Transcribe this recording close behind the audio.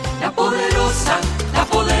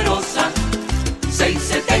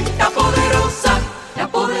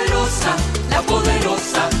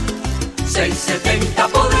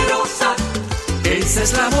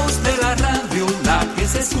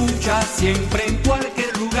siempre en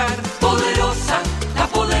cualquier lugar. Poderosa, la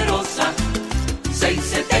poderosa,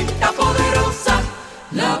 670 Poderosa,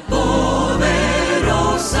 la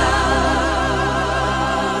poderosa.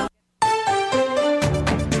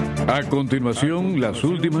 A continuación, las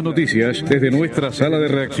últimas noticias desde nuestra sala de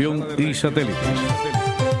reacción y satélites.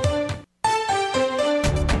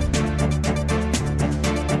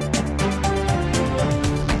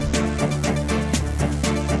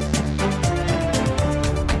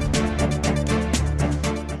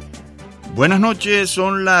 Buenas noches,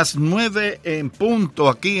 son las 9 en punto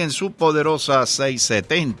aquí en su poderosa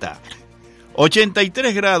 670.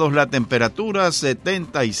 83 grados la temperatura,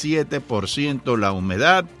 77% la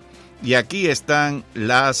humedad. Y aquí están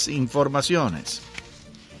las informaciones.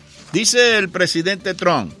 Dice el presidente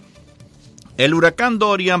Trump, el huracán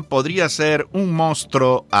Dorian podría ser un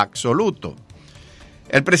monstruo absoluto.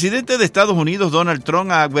 El presidente de Estados Unidos, Donald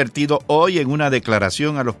Trump, ha advertido hoy en una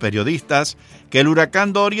declaración a los periodistas que el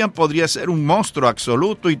huracán Dorian podría ser un monstruo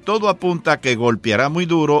absoluto y todo apunta a que golpeará muy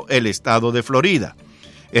duro el estado de Florida.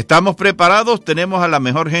 Estamos preparados, tenemos a la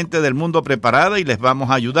mejor gente del mundo preparada y les vamos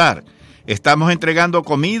a ayudar. Estamos entregando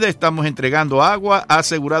comida, estamos entregando agua, ha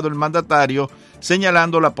asegurado el mandatario,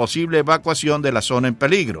 señalando la posible evacuación de la zona en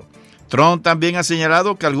peligro. Trump también ha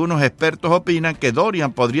señalado que algunos expertos opinan que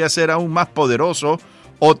Dorian podría ser aún más poderoso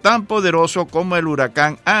o tan poderoso como el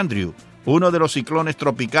huracán Andrew, uno de los ciclones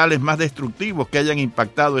tropicales más destructivos que hayan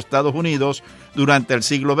impactado Estados Unidos durante el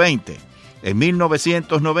siglo XX. En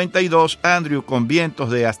 1992, Andrew, con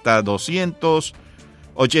vientos de hasta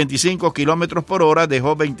 285 kilómetros por hora,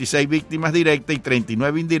 dejó 26 víctimas directas y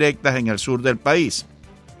 39 indirectas en el sur del país.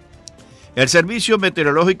 El Servicio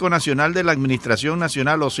Meteorológico Nacional de la Administración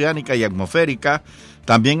Nacional Oceánica y Atmosférica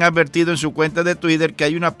también ha advertido en su cuenta de Twitter que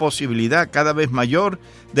hay una posibilidad cada vez mayor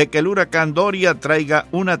de que el huracán Dorian traiga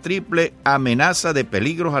una triple amenaza de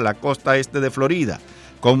peligros a la costa este de Florida,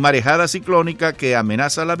 con marejada ciclónica que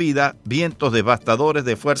amenaza la vida, vientos devastadores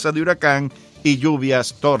de fuerza de huracán y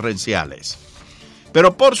lluvias torrenciales.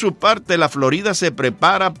 Pero por su parte, la Florida se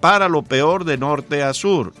prepara para lo peor de norte a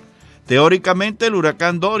sur. Teóricamente, el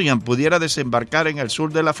huracán Dorian pudiera desembarcar en el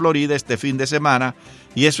sur de la Florida este fin de semana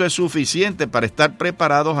y eso es suficiente para estar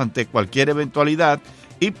preparados ante cualquier eventualidad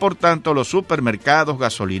y por tanto los supermercados,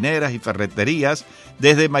 gasolineras y ferreterías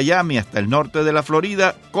desde Miami hasta el norte de la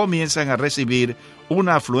Florida comienzan a recibir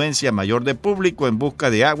una afluencia mayor de público en busca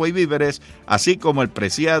de agua y víveres, así como el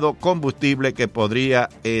preciado combustible que podría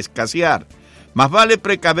escasear. Más vale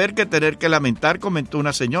precaver que tener que lamentar, comentó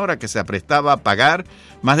una señora que se aprestaba a pagar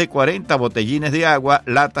más de 40 botellines de agua,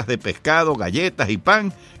 latas de pescado, galletas y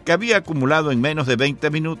pan que había acumulado en menos de 20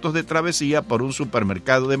 minutos de travesía por un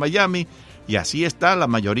supermercado de Miami, y así está la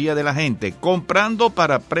mayoría de la gente comprando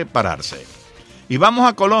para prepararse. Y vamos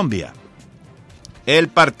a Colombia. El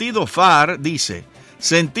partido FARC dice,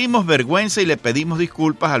 sentimos vergüenza y le pedimos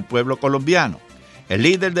disculpas al pueblo colombiano. El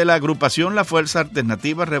líder de la agrupación La Fuerza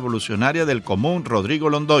Alternativa Revolucionaria del Común, Rodrigo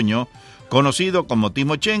Londoño, conocido como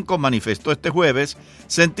Timochenko, manifestó este jueves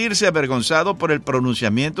sentirse avergonzado por el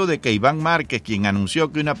pronunciamiento de que Iván Márquez, quien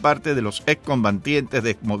anunció que una parte de los excombatientes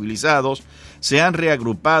desmovilizados se han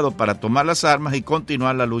reagrupado para tomar las armas y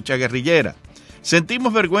continuar la lucha guerrillera.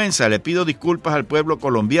 Sentimos vergüenza, le pido disculpas al pueblo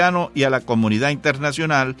colombiano y a la comunidad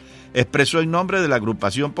internacional, expresó en nombre de la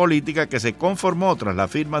agrupación política que se conformó tras la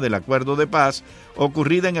firma del acuerdo de paz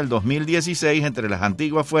ocurrida en el 2016 entre las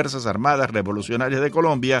antiguas Fuerzas Armadas Revolucionarias de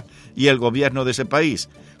Colombia y el gobierno de ese país.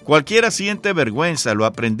 Cualquiera siente vergüenza, lo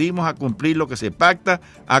aprendimos a cumplir lo que se pacta,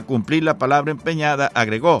 a cumplir la palabra empeñada,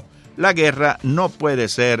 agregó. La guerra no puede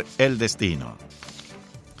ser el destino.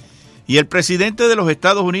 Y el presidente de los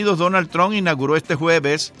Estados Unidos, Donald Trump, inauguró este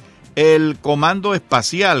jueves el comando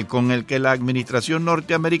espacial con el que la administración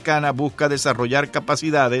norteamericana busca desarrollar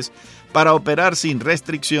capacidades para operar sin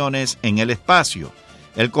restricciones en el espacio.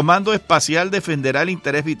 El comando espacial defenderá el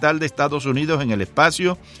interés vital de Estados Unidos en el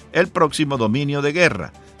espacio, el próximo dominio de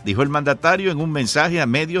guerra, dijo el mandatario en un mensaje a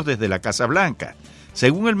medios desde la Casa Blanca.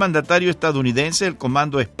 Según el mandatario estadounidense, el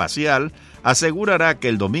comando espacial asegurará que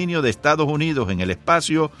el dominio de Estados Unidos en el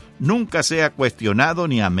espacio nunca sea cuestionado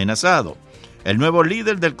ni amenazado. El nuevo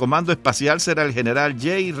líder del comando espacial será el general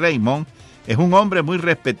Jay Raymond. Es un hombre muy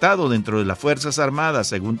respetado dentro de las Fuerzas Armadas,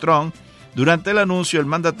 según Trump. Durante el anuncio, el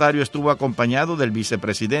mandatario estuvo acompañado del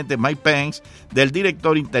vicepresidente Mike Pence, del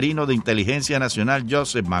director interino de Inteligencia Nacional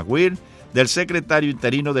Joseph McGuire, del secretario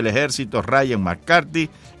interino del Ejército Ryan McCarthy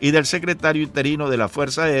y del secretario interino de la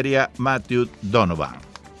Fuerza Aérea Matthew Donovan.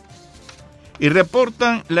 Y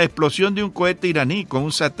reportan la explosión de un cohete iraní con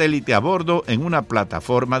un satélite a bordo en una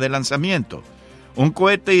plataforma de lanzamiento. Un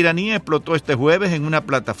cohete iraní explotó este jueves en una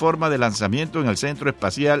plataforma de lanzamiento en el centro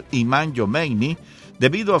espacial Imam Khomeini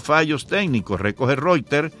debido a fallos técnicos, recoge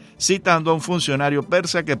Reuters, citando a un funcionario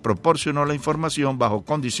persa que proporcionó la información bajo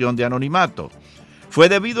condición de anonimato. Fue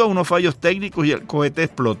debido a unos fallos técnicos y el cohete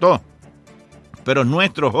explotó. Pero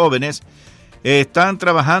nuestros jóvenes están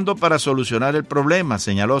trabajando para solucionar el problema,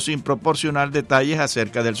 señaló sin proporcionar detalles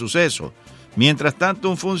acerca del suceso. Mientras tanto,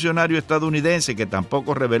 un funcionario estadounidense que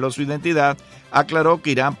tampoco reveló su identidad aclaró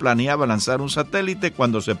que Irán planeaba lanzar un satélite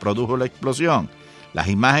cuando se produjo la explosión. Las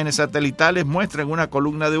imágenes satelitales muestran una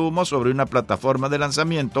columna de humo sobre una plataforma de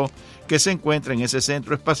lanzamiento que se encuentra en ese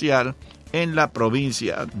centro espacial en la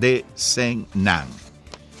provincia de Sennan.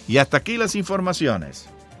 Y hasta aquí las informaciones.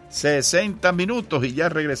 60 minutos y ya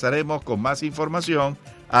regresaremos con más información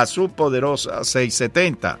a su Poderosa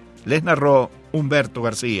 670. Les narró Humberto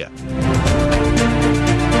García.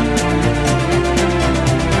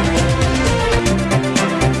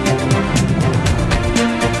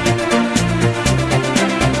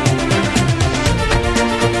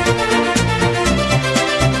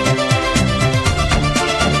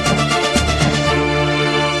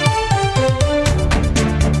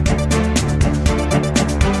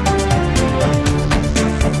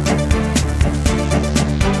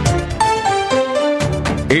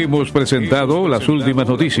 Hemos presentado las últimas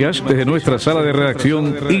noticias desde nuestra sala de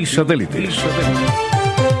redacción y satélites.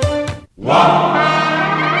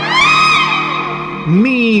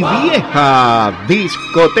 Mi vieja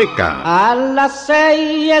discoteca. A las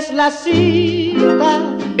 6 es la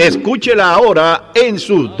cita. Escúchela ahora en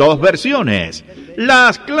sus dos versiones,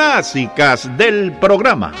 las clásicas del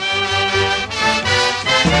programa.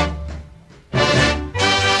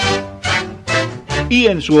 Y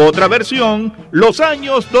en su otra versión, los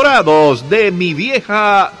años dorados de mi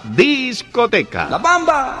vieja discoteca. ¡La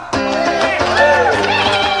Bamba!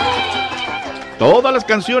 Todas las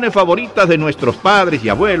canciones favoritas de nuestros padres y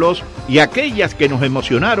abuelos y aquellas que nos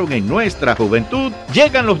emocionaron en nuestra juventud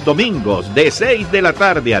llegan los domingos de 6 de la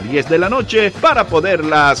tarde a 10 de la noche para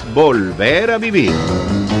poderlas volver a vivir.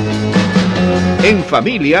 En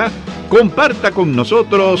familia, comparta con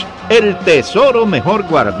nosotros el tesoro mejor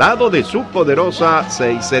guardado de su Poderosa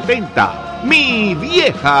 670, mi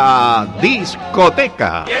vieja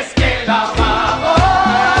discoteca. Y es que la vamos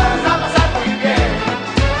a pasar muy bien.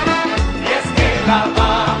 Y es que la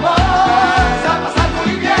vamos a pasar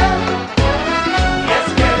muy bien. Y es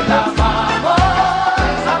que la vamos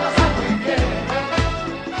a pasar muy bien.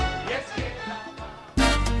 Y es que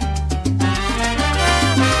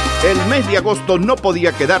la... El mes de agosto no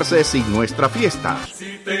podía quedarse sin nuestra fiesta.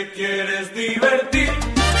 Si te quieres divertir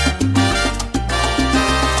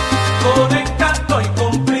con encanto y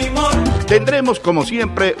con primor, Tendremos como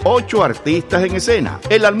siempre 8 artistas en escena,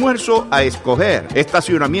 el almuerzo a escoger,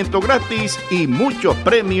 estacionamiento gratis y muchos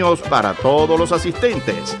premios para todos los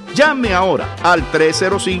asistentes. Llame ahora al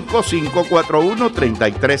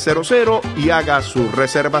 305-541-3300 y haga su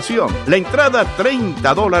reservación. La entrada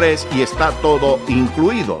 $30 y está todo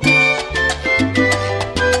incluido.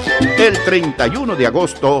 El 31 de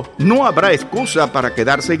agosto no habrá excusa para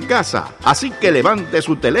quedarse en casa, así que levante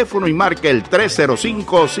su teléfono y marque el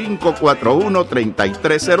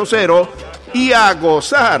 305-541-3300 y a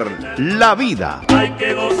gozar la vida. hay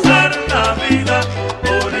que gozar la vida.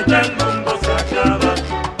 Ahorita el mundo se acaba.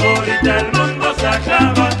 Ahorita el mundo se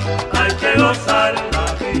acaba. Hay que gozar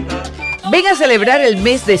la vida. Ven a celebrar el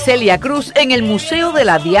mes de Celia Cruz en el Museo de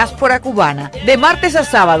la Diáspora Cubana, de martes a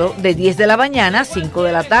sábado de 10 de la mañana a 5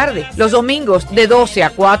 de la tarde, los domingos de 12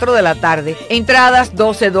 a 4 de la tarde. Entradas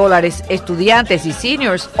 $12, estudiantes y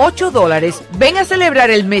seniors $8. Ven a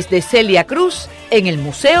celebrar el mes de Celia Cruz en el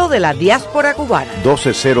Museo de la Diáspora Cubana.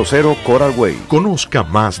 1200 Coral Way. Conozca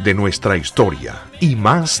más de nuestra historia y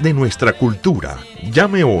más de nuestra cultura.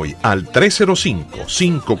 Llame hoy al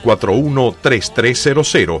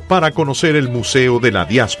 305-541-3300 para conocer el Museo de la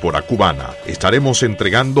Diáspora Cubana. Estaremos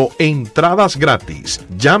entregando entradas gratis.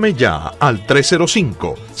 Llame ya al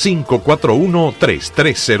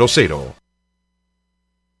 305-541-3300.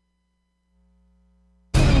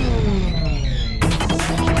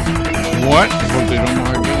 Bueno, continuamos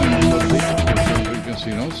aquí en el Mundo al Día, con Enrique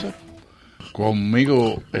Encinosa.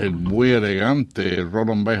 Conmigo el muy elegante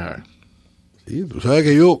Roland Behar. Sí, tú sabes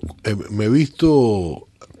que yo me he visto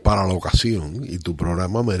para la ocasión y tu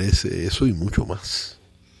programa merece eso y mucho más.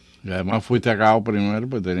 Y además fuiste a cabo primero,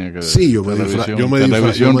 pues tenía que... Sí, yo me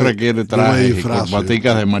televisión requiere trajes y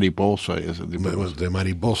corbaticas de mariposa y ese tipo de cosas. De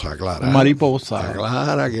mariposa, clara. Mariposa.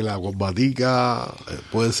 Clara que la corbatica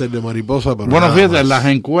puede ser de mariposa, pero bueno, fíjate, más. las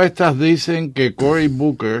encuestas dicen que Cory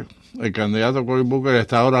Booker, el candidato Cory Booker,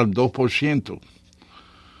 está ahora al 2%.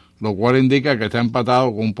 lo cual indica que está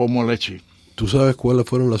empatado con un pomo de leche. ¿Tú sabes cuáles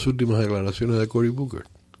fueron las últimas declaraciones de Cory Booker?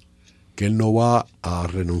 Que él no va a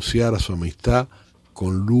renunciar a su amistad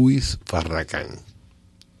con Luis Farrakhan.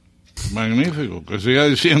 Magnífico, que siga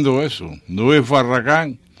diciendo eso. Luis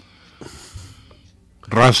Farrakhan,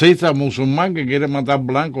 racista musulmán que quiere matar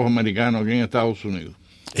blancos americanos aquí en Estados Unidos.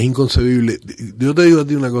 Es inconcebible. Yo te digo a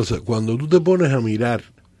ti una cosa, cuando tú te pones a mirar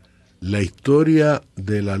la historia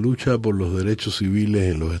de la lucha por los derechos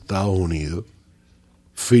civiles en los Estados Unidos,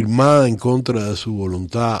 firmada en contra de su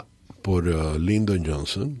voluntad por Lyndon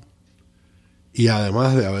Johnson, y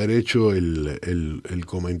además de haber hecho el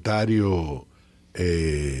comentario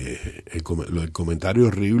el comentario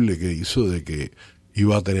horrible que hizo de que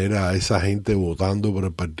iba a tener a esa gente votando por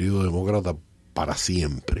el Partido Demócrata para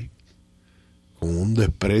siempre, con un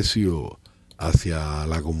desprecio hacia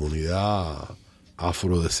la comunidad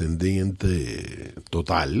afrodescendiente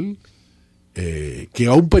total, que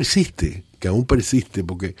aún persiste,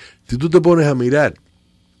 porque si tú te pones a mirar,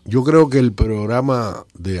 yo creo que el programa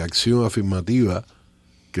de acción afirmativa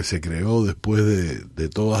que se creó después de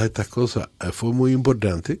todas estas cosas fue muy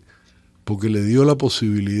importante, porque le dio la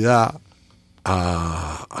posibilidad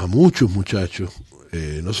a muchos muchachos,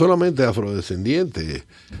 no solamente afrodescendientes,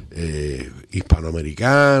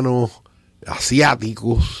 hispanoamericanos,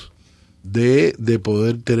 asiáticos, de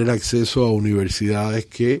poder tener acceso a universidades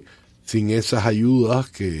que sin esas ayudas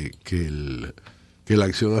que la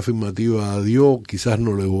acción afirmativa dio, quizás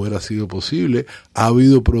no les hubiera sido posible. Ha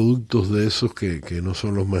habido productos de esos que no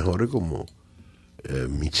son los mejores, como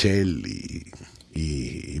Michelle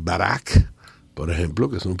y Barack, por ejemplo,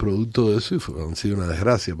 que son productos de eso y han sido una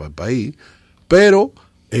desgracia para el país. Pero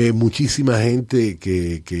muchísima gente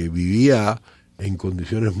que vivía en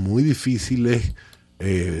condiciones muy difíciles,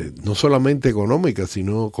 no solamente económicas,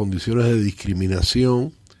 sino condiciones de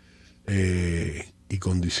discriminación, y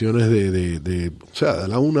condiciones o sea,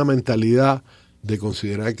 de una mentalidad de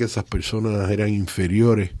considerar que esas personas eran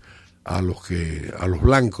inferiores a los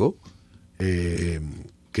blancos, que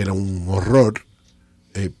era un horror.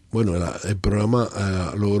 Bueno, el programa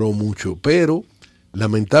logró mucho, pero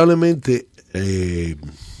lamentablemente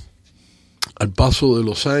al paso de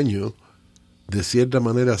los años, de cierta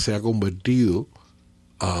manera se ha convertido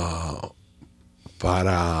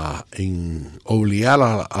en obligar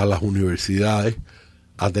a las universidades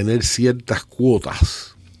a tener ciertas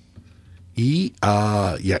cuotas, y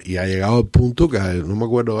ha llegado al punto que no me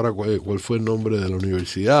acuerdo ahora cuál fue el nombre de la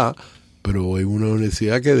universidad, pero hay una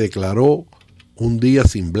universidad que declaró un día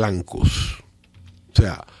sin blancos. O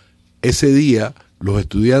sea, ese día los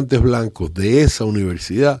estudiantes blancos de esa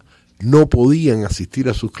universidad no podían asistir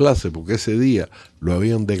a sus clases porque ese día lo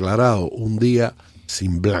habían declarado un día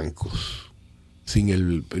sin blancos, sin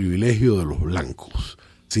el privilegio de los blancos,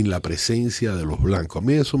 sin la presencia de los blancos. A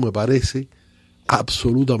mí eso me parece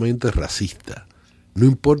absolutamente racista. No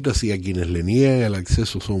importa si a quienes le niegan el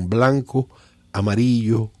acceso son blancos,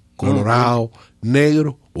 amarillos, colorados,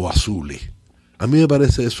 negros o azules. A mí me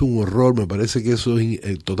parece eso un horror, me parece que eso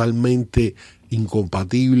es totalmente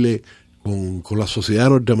incompatible con la sociedad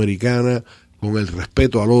norteamericana, con el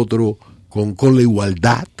respeto al otro, con la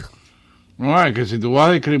igualdad. No, es que si tú vas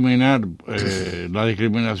a discriminar, la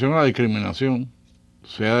discriminación es la discriminación,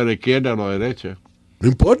 sea de la izquierda o de la derecha. No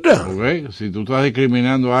importa. Okay. Si tú estás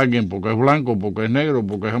discriminando a alguien porque es blanco, porque es negro,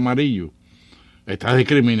 porque es amarillo, estás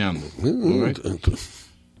discriminando. Okay.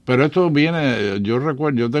 Pero esto viene, yo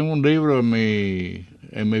recuerdo, yo tengo un libro en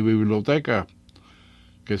mi biblioteca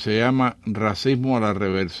que se llama Racismo a la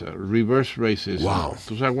Reversa, Reverse Racism. Wow.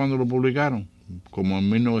 ¿Tú sabes cuándo lo publicaron? Como en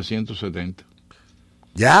 1970.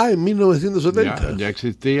 ¿Ya en 1970? Ya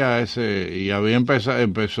existía ese, y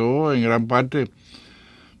empezó en gran parte,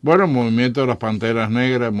 bueno, el movimiento de las Panteras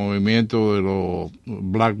Negras, el movimiento de los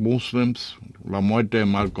Black Muslims, la muerte de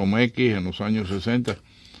Malcolm X en los años 60.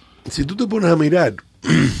 Si tú te pones a mirar,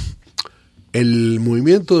 el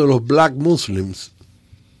movimiento de los Black Muslims,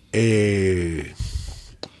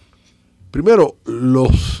 primero,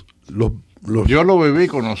 yo lo viví,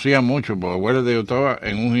 conocía mucho, porque acuérdate, yo estaba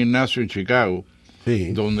en un gimnasio en Chicago,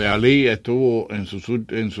 sí, donde Ali estuvo en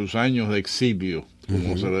sus años de exilio,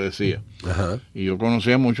 como se le decía. Ajá. Y yo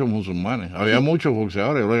conocía a muchos musulmanes. Había muchos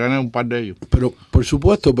boxeadores, yo le gané un par de ellos. Pero, por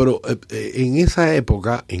supuesto, pero en esa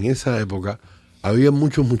época, había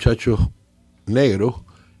muchos muchachos negros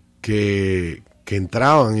que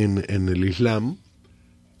entraban en el Islam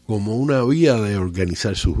como una vía de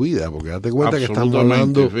organizar sus vidas, porque date cuenta que estamos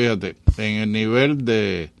hablando... Fíjate, en el nivel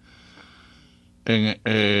de...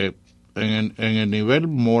 En el nivel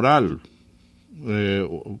moral,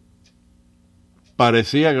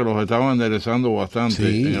 parecía que los estaban enderezando bastante,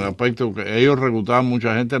 Sí. en el aspecto que ellos reclutaban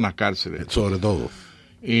mucha gente en las cárceles Sobre todo.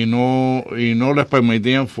 y no les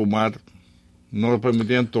permitían fumar, no les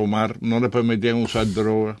permitían tomar, no les permitían usar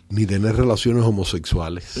drogas. Ni tener relaciones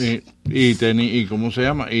homosexuales. Y ¿cómo se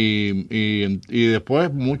llama? Y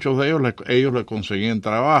después muchos de ellos les conseguían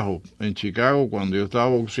trabajo. En Chicago, cuando yo estaba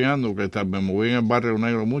boxeando, me moví en el barrio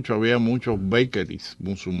negro mucho, había muchos bakeries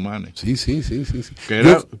musulmanes. Sí. Que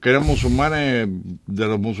eran musulmanes, de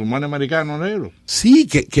los musulmanes americanos negros. Sí,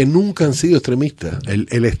 que nunca han sido extremistas.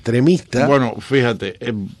 El extremista... Bueno, fíjate.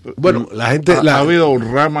 la gente... Ha habido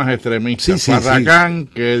ramas extremistas. Sí, Farrakhan,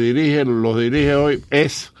 que los dirige hoy,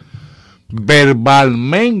 es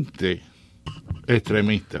verbalmente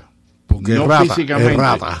extremista. Porque no es rata, físicamente. es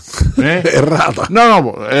rata. ¿Eh? Es rata.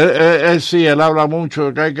 No, él sí, él habla mucho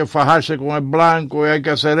de que hay que fajarse con el blanco y hay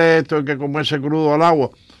que hacer esto, hay que comerse crudo al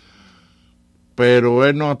agua. Pero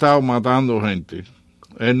él no ha estado matando gente.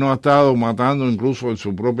 Él no ha estado matando incluso en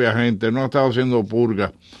su propia gente. Él no ha estado haciendo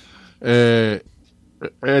purga. Él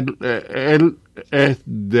es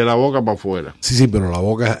de la boca para afuera. Sí, pero en la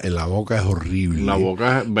boca es horrible. La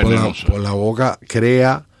boca es venenosa. Por la boca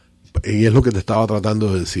crea, y es lo que te estaba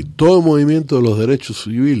tratando de decir, todo el movimiento de los derechos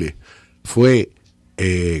civiles fue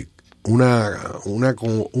una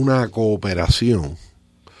cooperación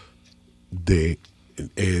de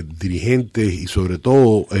dirigentes y sobre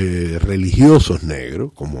todo religiosos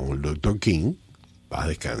negros, como el Dr. King, paz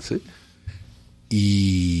descanse,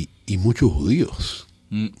 y muchos judíos.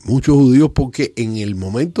 Muchos judíos, porque en el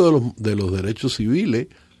momento de los derechos civiles,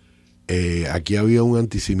 aquí había un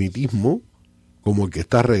antisemitismo como el que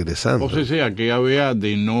está regresando. Sí, aquí había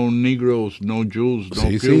de no Negroes, no Jews, no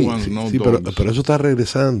Cubans, no dogs. Pero eso está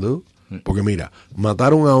regresando, porque mira,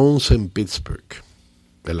 mataron a 11 en Pittsburgh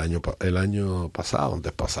el año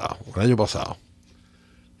pasado.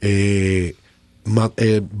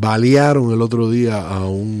 Balearon el otro día a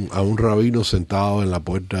un rabino sentado en la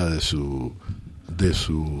puerta de su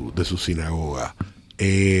sinagoga.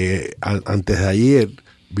 Antes de ayer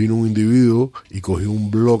vino un individuo y cogió un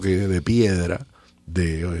bloque de piedra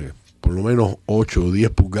de por lo menos 8 o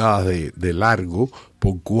 10 pulgadas de largo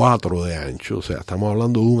por 4 de ancho. O sea, estamos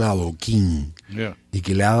hablando de un adoquín. Yeah. Y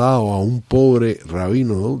que le ha dado a un pobre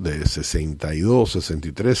rabino, ¿no?, de 62,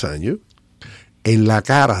 63 años en la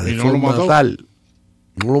cara de forma tal.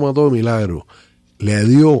 No lo mató de milagro. Le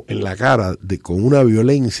dio en la cara con una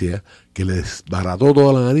violencia que le desbarató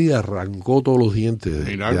toda la nariz, arrancó todos los dientes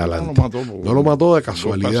de adelante. No lo mató de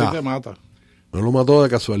casualidad. No lo mató de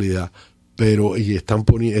casualidad. Pero y están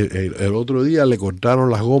poniendo el otro día le cortaron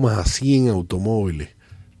las gomas a 100 automóviles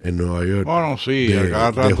en Nueva York. Bueno, sí, a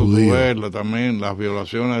cada rato tú ves también las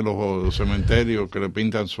violaciones de los cementerios que le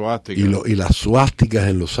pintan suásticas. Y las suásticas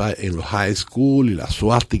en los high school, y las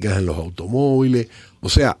suásticas en los automóviles. O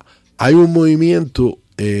sea, hay un movimiento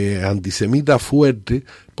antisemita fuerte,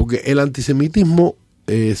 porque el antisemitismo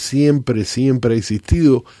siempre ha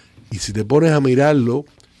existido, y si te pones a mirarlo,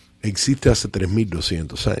 existe hace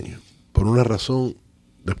 3.200 años. Por una razón,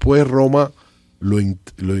 después Roma lo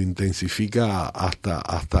intensifica hasta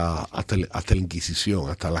la Inquisición,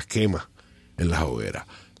 hasta las quemas en las hogueras.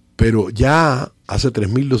 Pero ya hace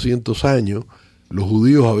 3.200 años los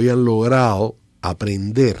judíos habían logrado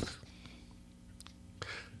aprender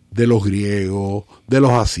de los griegos, de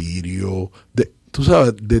los asirios, tú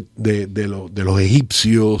sabes, de los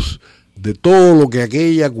egipcios, de todo lo que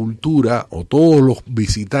aquella cultura o todos los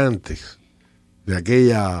visitantes de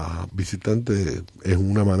aquella, visitante es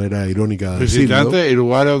una manera irónica de decirlo. Visitantes y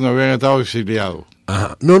lugares donde habían estado exiliados.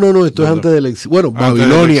 Ajá. No, esto es antes del exilio. Bueno,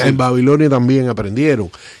 Babilonia, en Babilonia también aprendieron.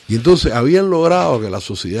 Y entonces habían logrado que la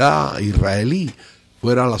sociedad israelí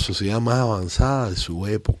fuera la sociedad más avanzada de su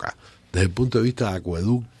época, desde el punto de vista de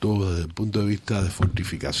acueductos, desde el punto de vista de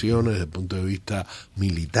fortificaciones, desde el punto de vista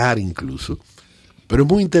militar incluso. Pero es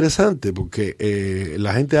muy interesante porque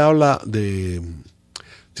la gente habla de...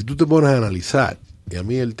 Si tú te pones a analizar, y a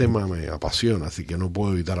mí el tema me apasiona, así que no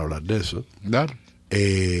puedo evitar hablar de eso,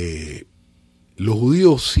 los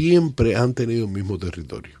judíos siempre han tenido el mismo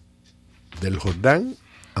territorio, del Jordán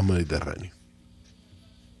al Mediterráneo.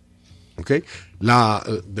 ¿Okay?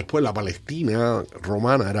 Después la Palestina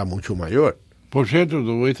romana era mucho mayor. Por cierto,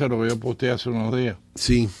 tú viste lo que yo posteé hace unos días.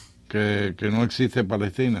 Sí. Que no existe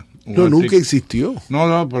Palestina. Nunca existió.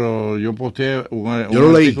 No, pero yo posteé un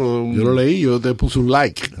artículo de yo lo leí, yo te puse un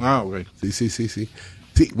like. Ah, ok. Sí. Sí,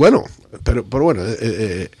 bueno, pero bueno,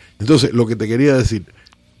 entonces lo que te quería decir,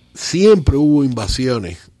 siempre hubo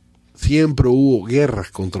invasiones, siempre hubo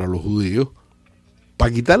guerras contra los judíos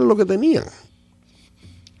para quitarles lo que tenían.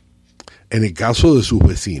 En el caso de sus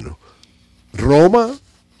vecinos, Roma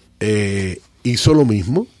hizo lo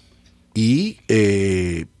mismo y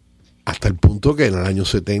hasta el punto que en el año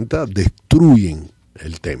 70 destruyen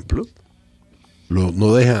el templo,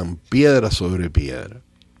 no dejan piedra sobre piedra,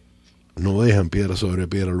 lo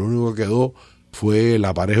único que quedó fue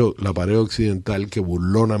la pared occidental que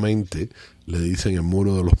burlonamente le dicen el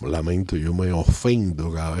muro de los lamentos. Yo me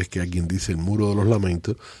ofendo cada vez que alguien dice el muro de los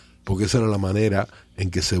lamentos, porque esa era la manera en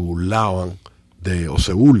que se burlaban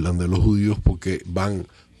se burlan de los judíos, porque van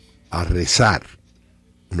a rezar,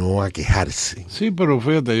 no a quejarse. Sí, pero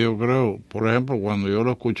fíjate, yo creo, por ejemplo, cuando yo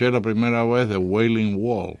lo escuché la primera vez de Wailing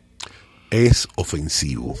Wall, es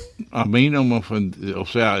ofensivo. A mí no me ofendió, o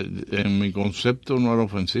sea, en mi concepto no era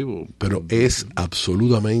ofensivo. Pero es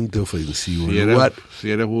absolutamente ofensivo. Si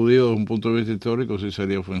eres judío desde un punto de vista histórico, sí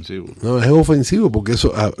sería ofensivo. No, es ofensivo porque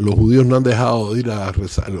los judíos no han dejado de ir a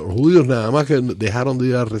rezar. Los judíos nada más que dejaron de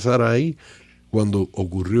ir a rezar ahí cuando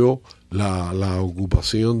ocurrió la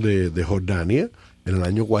ocupación de Jordania en el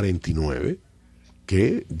año 49,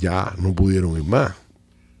 que ya no pudieron ir más.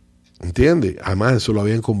 ¿Entiendes? Además eso lo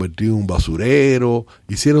habían convertido en un basurero,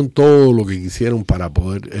 hicieron todo lo que quisieron para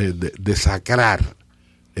poder desacrar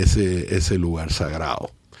ese lugar sagrado.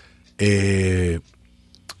 Y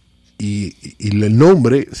el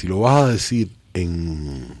nombre, si lo vas a decir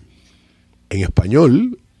en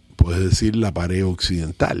español, puedes decir la pared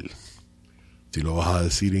occidental. Si lo vas a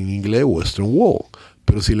decir en inglés, Western Wall.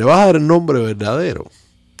 Pero si le vas a dar el nombre verdadero,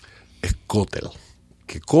 es Kotel.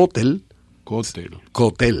 Que Kotel. Kotel.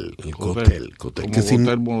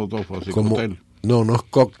 No es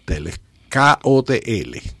cóctel, es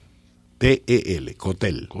K-O-T-L. T-E-L,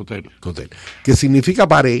 Kotel. Que significa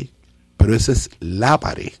pared, pero esa es la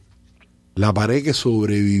pared. La pared que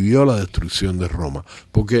sobrevivió a la destrucción de Roma.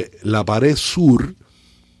 Porque la pared sur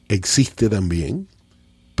existe también,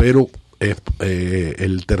 pero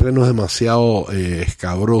el terreno es demasiado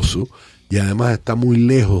escabroso y además está muy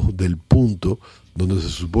lejos del punto donde se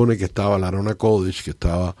supone que estaba la Arona Kodesh, que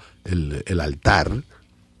estaba el altar,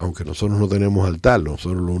 aunque nosotros no tenemos altar.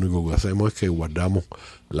 Nosotros lo único que hacemos es que guardamos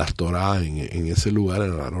las Torah en ese lugar,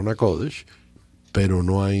 en la Arona Kodesh, pero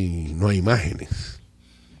no hay imágenes,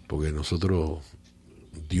 porque nosotros,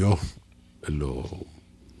 Dios,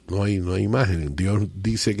 no hay imágenes. Dios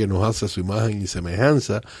dice que nos hace a su imagen y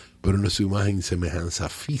semejanza, pero no es su imagen y semejanza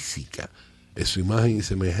física, es su imagen y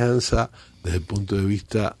semejanza desde el punto de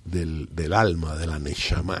vista del alma, de la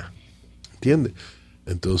neshama. ¿Entiendes?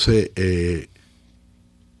 Entonces,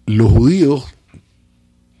 los judíos,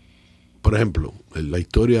 por ejemplo, en la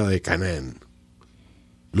historia de Canaán,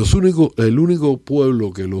 el único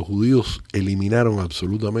pueblo que los judíos eliminaron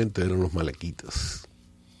absolutamente eran los malaquitas,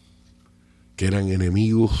 que eran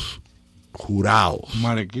enemigos jurados.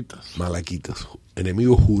 Malaquitas,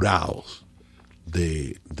 enemigos jurados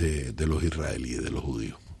de los israelíes, de los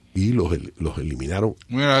judíos. Y los eliminaron.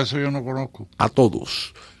 Mira, eso yo no conozco. A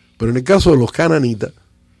todos. Pero en el caso de los cananitas,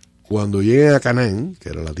 cuando llegan a Canaán, que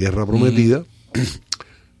era la tierra prometida,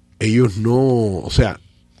 ellos no, o sea,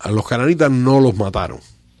 a los cananitas no los mataron.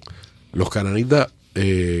 Los cananitas,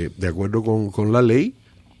 de acuerdo con la ley,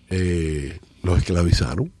 los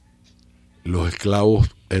esclavizaron. Los esclavos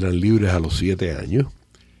eran libres a los 7 años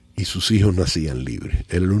y sus hijos nacían libres.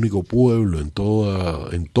 Era el único pueblo en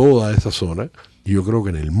toda esa zona, y yo creo que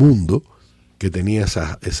en el mundo, que tenía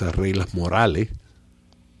esas reglas morales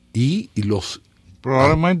y los...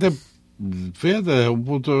 Probablemente, fíjate, desde un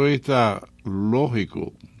punto de vista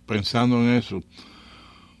lógico, pensando en eso,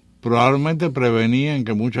 probablemente prevenían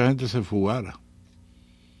que mucha gente se fugara.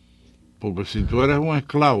 Porque si tú eres un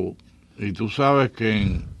esclavo y tú sabes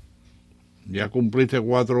que ya cumpliste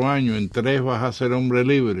 4 años, en 3 vas a ser hombre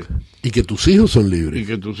libre. Y que tus hijos son libres. Y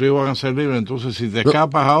que tus hijos van a ser libres. Entonces, si te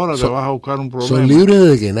escapas ahora, te vas a buscar un problema. Son libres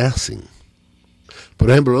desde que nacen.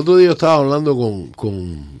 Por ejemplo, el otro día estaba hablando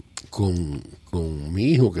con mi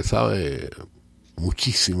hijo, que sabe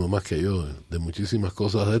muchísimo más que yo de muchísimas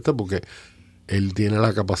cosas de estas, porque él tiene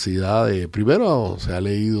la capacidad de, primero, se ha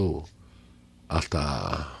leído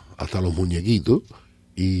hasta los muñequitos,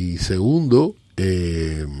 y segundo,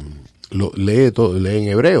 lee en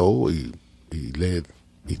hebreo y lee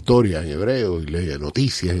historia en hebreo y lee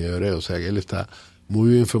noticias en hebreo. O sea que él está muy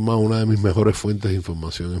bien informado. Una de mis mejores fuentes de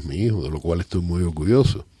información es mi hijo, de lo cual estoy muy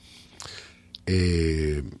orgulloso.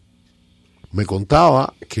 Me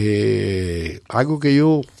contaba que algo que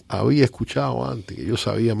yo había escuchado antes, que yo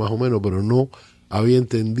sabía más o menos, pero no había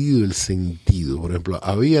entendido el sentido. Por ejemplo,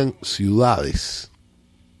 habían ciudades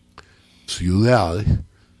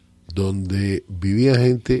donde vivía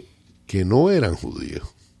gente que no eran judíos,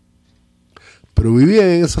 pero vivían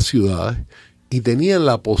en esas ciudades y tenían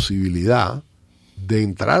la posibilidad de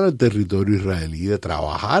entrar al territorio israelí, de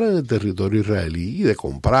trabajar en el territorio israelí, de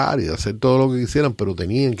comprar y de hacer todo lo que quisieran, pero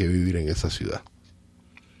tenían que vivir en esa ciudad.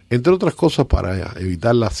 Entre otras cosas para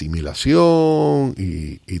evitar la asimilación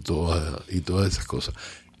y todas esas cosas.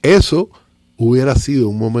 Eso hubiera sido en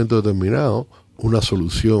un momento determinado una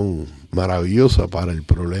solución maravillosa para el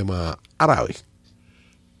problema árabe.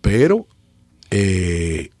 Pero, o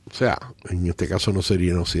sea, en este caso no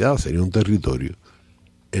sería una ciudad, sería un territorio.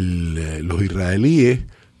 Los israelíes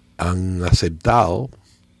han aceptado,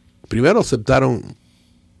 primero aceptaron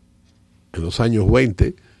en los años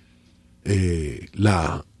 20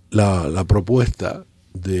 la propuesta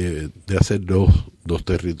de hacer dos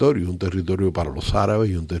territorios, un territorio para los árabes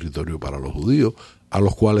y un territorio para los judíos, a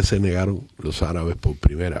los cuales se negaron los árabes por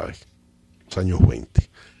primera vez, los años 20.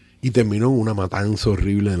 Y terminó en una matanza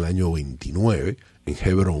horrible en el año 29, en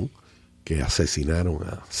Hebrón, que asesinaron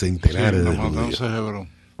a centenares de judíos. Matanza de Hebrón.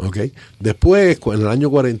 Okay. Después, en el año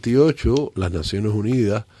 48, las Naciones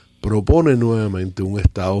Unidas proponen nuevamente un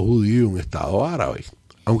Estado judío y un Estado árabe.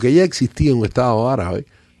 Aunque ya existía un Estado árabe,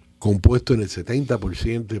 compuesto en el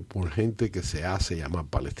 70% por gente que se hace llamar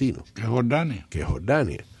palestino. Que es Jordania.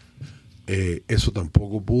 Eso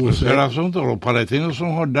tampoco pudo Pues ser. es el asunto, los palestinos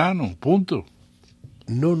son jordanos, punto.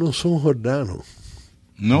 No son jordanos.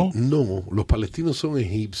 ¿No? No, los palestinos son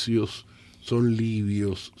egipcios, son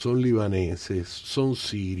libios, son libaneses, son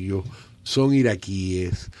sirios, son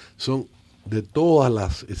iraquíes, son de todas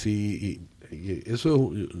las... y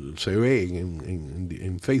eso se ve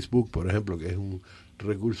en Facebook, por ejemplo, que es un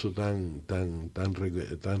recurso tan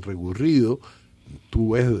recurrido.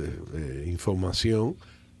 Tú ves información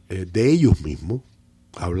de ellos mismos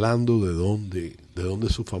hablando de dónde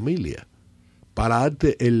es su familia. Para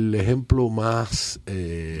darte el ejemplo más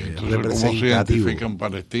representativo. ¿Cómo se identifican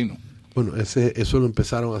palestinos? Bueno, eso lo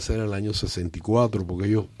empezaron a hacer en el año 64 porque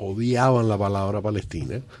ellos odiaban la palabra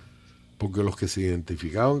Palestina, porque los que se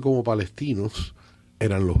identificaban como palestinos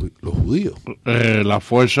eran los judíos. Las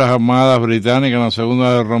Fuerzas Armadas Británicas en la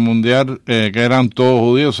Segunda Guerra Mundial, que eran todos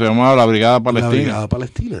judíos, se llamaba la Brigada Palestina. La Brigada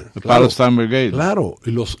Palestina. Claro, Palestine Brigade. Claro,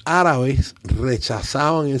 y los árabes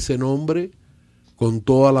rechazaban ese nombre con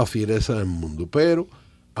toda la fiereza del mundo. Pero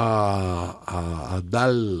a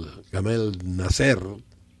Abdel Gamel Nasser,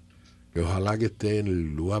 que ojalá que esté en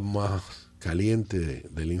el lugar más caliente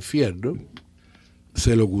del infierno,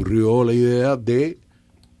 se le ocurrió la idea de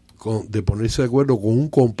ponerse de acuerdo con un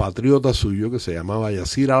compatriota suyo que se llamaba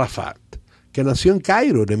Yasir Arafat, que nació en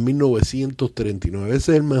Cairo en 1939.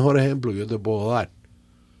 Ese es el mejor ejemplo que yo te puedo dar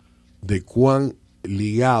de cuán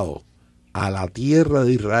ligado a la tierra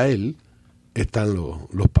de Israel están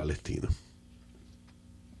los palestinos.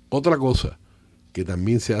 Otra cosa que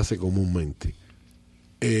también se hace comúnmente,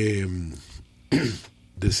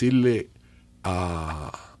 decirle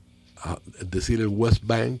decir el West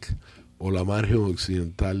Bank o la margen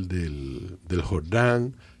occidental del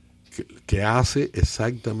Jordán, que hace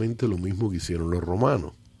exactamente lo mismo que hicieron los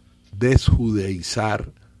romanos,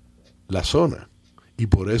 desjudeizar la zona. Y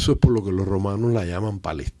por eso es por lo que los romanos la llaman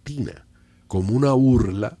Palestina, como una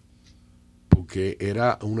burla, porque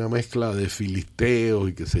era una mezcla de filisteos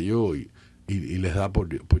y qué sé yo, y les da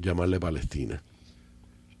por llamarle Palestina.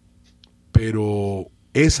 Pero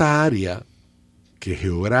esa área que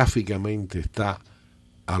geográficamente está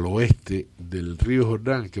al oeste del río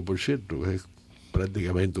Jordán, que por cierto es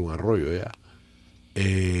prácticamente un arroyo ya,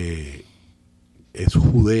 es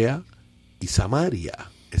Judea y Samaria.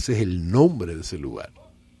 Ese es el nombre de ese lugar.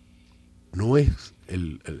 No es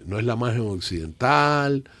la margen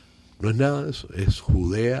occidental, no es nada de eso, es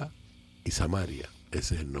Judea y Samaria,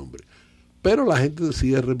 ese es el nombre. Pero la gente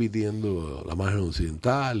sigue repitiendo la margen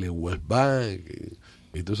occidental, el West Bank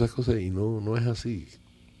y todas esas cosas, y no es así.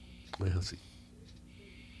 No es así.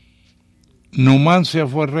 ¿Numancia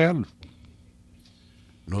fue real?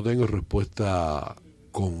 No tengo respuesta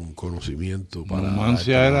con conocimiento para...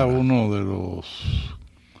 Numancia era uno de los...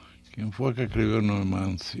 ¿Quién fue que escribió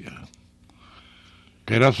Numancia?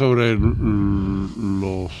 Que era sobre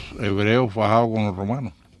los hebreos fajados con los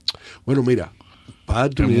romanos. Bueno, mira, para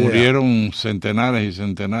darte una idea, murieron centenares y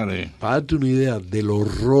centenares. para darte una idea del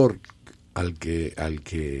horror al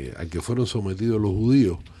que fueron sometidos los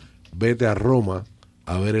judíos, vete a Roma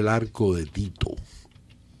a ver el arco de Tito.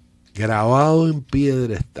 Grabado en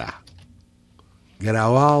piedra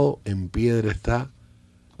está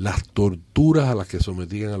las torturas a las que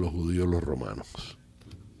sometían a los judíos los romanos.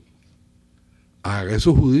 A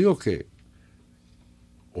esos judíos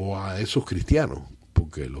o a esos cristianos,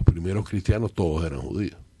 porque los primeros cristianos todos eran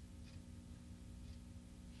judíos.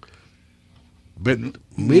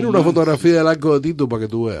 Mira una fotografía del arco de Tito para que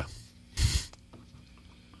tú veas.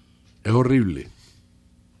 Es horrible.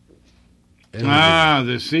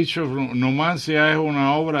 The Siege of Numancia es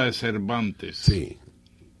una obra de Cervantes. Sí.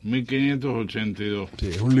 1582. Sí,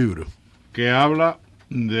 es un libro. Que habla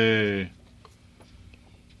de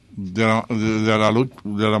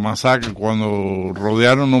la masacre cuando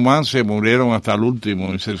rodearon Numancia y murieron hasta el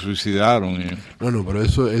último y se suicidaron. Bueno, pero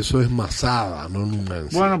eso es Masada, no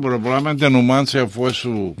Numancia. Bueno, pero probablemente Numancia fue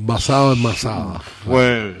su... Basado en Masada.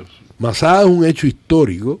 Fue... Masada es un hecho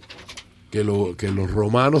histórico que los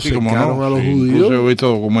romanos cercaron a los judíos. Incluso he visto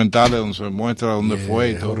documentales donde se muestra dónde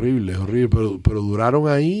fue y todo. Es horrible, pero duraron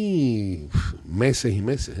ahí meses y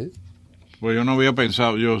meses, ¿eh? Pues yo no había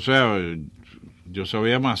pensado, yo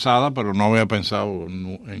sabía Masada, pero no había pensado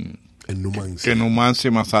en Numancia. Que Numancia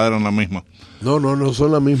y Masada eran la misma. No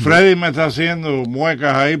son la misma. Freddy me está haciendo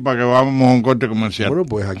muecas ahí para que vamos a un corte comercial. Bueno,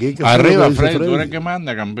 pues aquí hay que arriba, Freddy, tú eres el que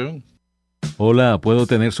manda, campeón. Hola, ¿puedo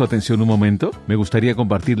tener su atención un momento? Me gustaría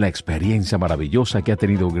compartir la experiencia maravillosa que ha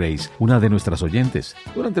tenido Grace, una de nuestras oyentes,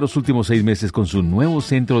 durante los últimos 6 meses con su nuevo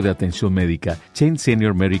centro de atención médica, Chen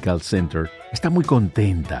Senior Medical Center. Está muy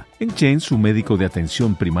contenta. En Chen, su médico de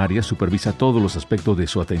atención primaria supervisa todos los aspectos de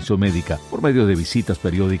su atención médica por medio de visitas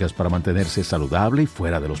periódicas para mantenerse saludable y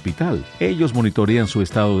fuera del hospital. Ellos monitorean su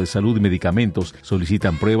estado de salud y medicamentos,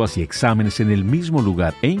 solicitan pruebas y exámenes en el mismo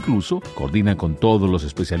lugar e incluso coordinan con todos los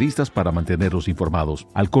especialistas para mantenerlos informados.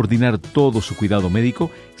 Al coordinar todo su cuidado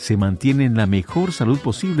médico, se mantiene en la mejor salud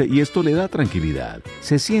posible y esto le da tranquilidad.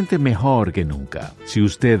 Se siente mejor que nunca. Si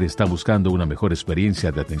usted está buscando una mejor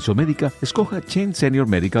experiencia de atención médica, escoja Chen Senior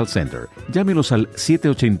Medical Center. Llámenos al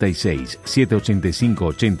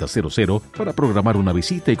 786-785-8000 para programar una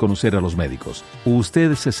visita y conocer a los médicos.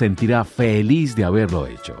 Usted se sentirá feliz de haberlo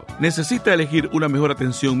hecho. ¿Necesita elegir una mejor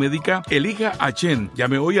atención médica? Elija a Chen.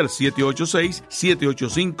 Llame hoy al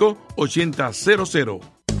 786-785-8000.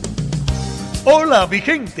 Hola, mi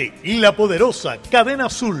gente. La Poderosa, Cadena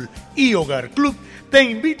Azul y Hogar Club te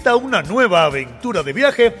invita a una nueva aventura de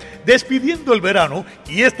viaje despidiendo el verano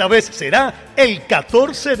y esta vez será el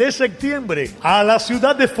 14 de septiembre a la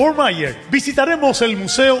ciudad de Fort Myers. Visitaremos el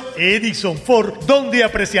Museo Edison Ford, donde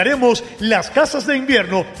apreciaremos las casas de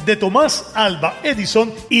invierno de Thomas Alva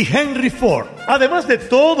Edison y Henry Ford. Además de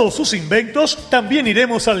todos sus inventos, también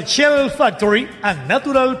iremos al Shell Factory and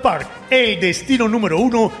Natural Park, el destino número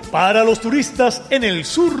 1 para los turistas en el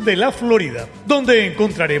sur de la Florida, donde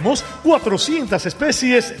encontraremos 400 especies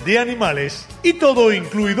de animales y todo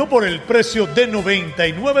incluido por el precio de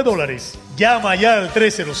 $99. Llama ya al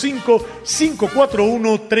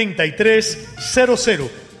 305-541-3300.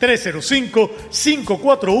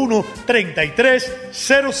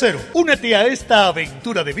 305-541-3300. Únete a esta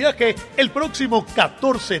aventura de viaje el próximo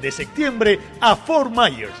 14 de septiembre a Fort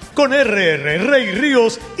Myers con R.R. Rey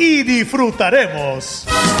Ríos y disfrutaremos.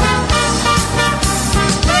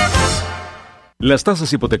 Las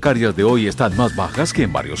tasas hipotecarias de hoy están más bajas que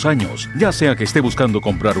en varios años. Ya sea que esté buscando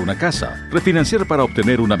comprar una casa, refinanciar para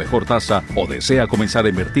obtener una mejor tasa o desea comenzar a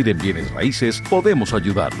invertir en bienes raíces, podemos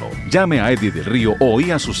ayudarlo. Llame a Eddie del Río hoy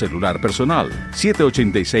a su celular personal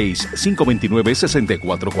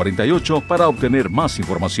 786-529-6448 para obtener más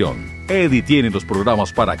información. Eddie tiene los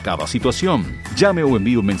programas para cada situación. Llame o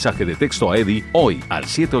envíe un mensaje de texto a Eddie hoy al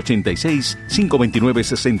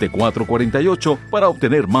 786-529-6448 para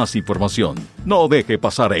obtener más información. No deje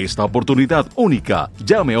pasar esta oportunidad única.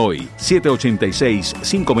 Llame hoy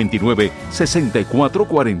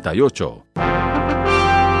 786-529-6448.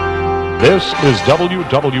 This is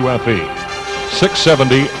WWFE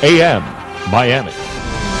 670 AM Miami.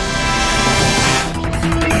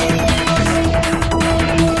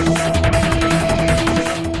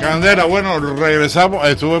 Candela, bueno, regresamos.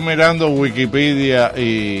 Estuve mirando Wikipedia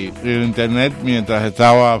y Internet mientras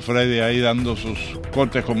estaba Freddy ahí dando sus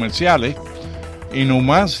cortes comerciales. Y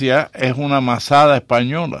Numancia es una masada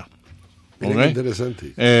española. Mira,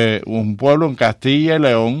 interesante. Un pueblo en Castilla y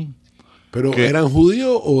León. ¿Pero eran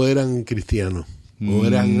judíos o eran cristianos? ¿O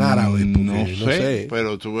eran árabes? No sé,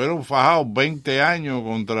 pero estuvieron fajados 20 años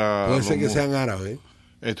contra... Puede ser que sean árabes.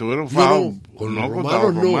 Estuvieron fajados contra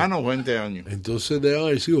los romanos 20 años. Entonces deben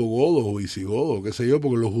haber sido godos o visigodos, qué sé yo,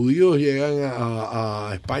 porque los judíos llegan a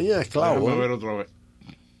España esclavos. Déjame ver otra vez.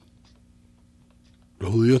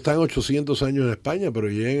 Los judíos están 800 años en España, pero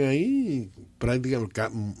llegan ahí prácticamente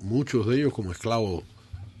muchos de ellos como esclavos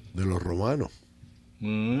de los romanos.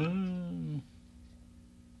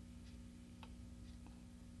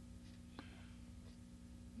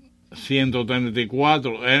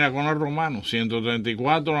 134, era con los romanos,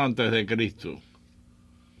 134 antes de Cristo.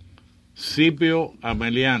 Scipio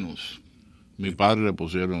Amelianus. Mi padre le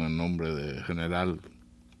pusieron el nombre de general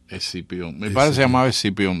Escipión. Mi padre se llamaba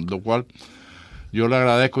Escipión, lo cual yo le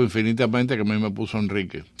agradezco infinitamente que a mí me puso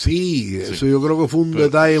Enrique. Sí, eso yo creo que fue un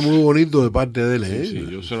detalle muy bonito de parte de él. Sí,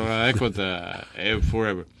 yo se lo agradezco hasta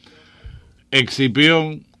forever.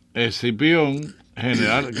 Escipión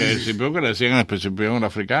general, que Escipión que le decían el Escipión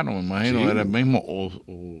africano, me imagino, era el mismo,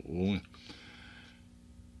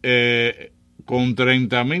 con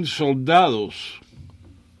 30,000 soldados,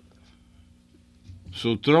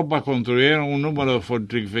 sus tropas construyeron un número de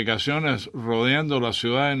fortificaciones rodeando la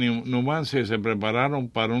ciudad de Numancia y se prepararon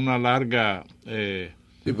para una larga... Sí,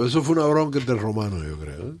 pero eso fue una bronca entre romanos, yo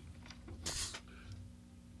creo.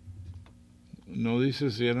 No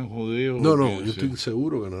dice si eran judíos. No, yo estoy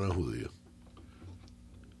seguro que no eran judíos.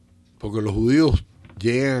 Porque los judíos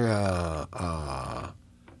llegan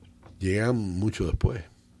mucho después.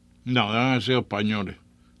 No, deben haber sido españoles.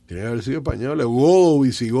 Tienen que haber sido españoles, godo,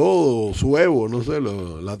 visigodo, suevo, no sé,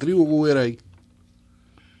 la tribu que hubiera ahí.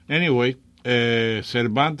 Anyway,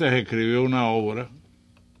 Cervantes escribió una obra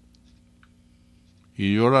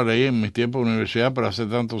y yo la leí en mis tiempos de universidad, pero hace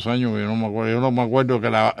tantos años que yo no me acuerdo que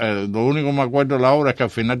lo único que me acuerdo de la obra es que al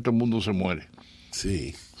final todo el mundo se muere.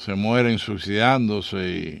 Sí. Se mueren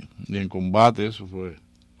suicidándose y en combate, eso fue.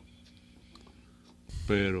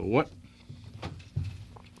 Pero bueno.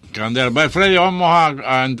 Candela, Freddy, vamos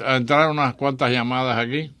a entrar unas cuantas llamadas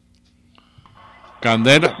aquí.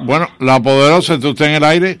 Candela, bueno, la Poderosa, ¿está usted en el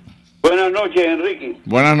aire? Buenas noches, Enrique.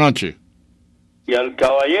 Buenas noches. Y al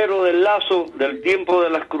caballero del lazo del tiempo de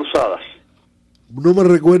las cruzadas. No me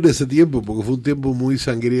recuerdo ese tiempo, porque fue un tiempo muy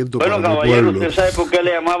sangriento. Bueno, para caballero, mi pueblo. ¿usted sabe por qué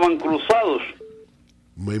le llamaban cruzados?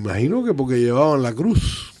 Me imagino que porque llevaban la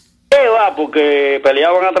cruz. ¿Qué va? Porque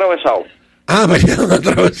peleaban atravesados. Ah, peleaban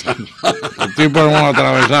atravesados. El tipo era unos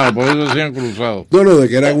atravesados, por eso decían cruzados. No, de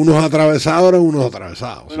que eran unos atravesados, eran unos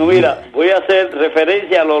atravesados. Bueno, mira, voy a hacer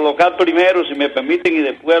referencia a lo local primero, si me permiten, y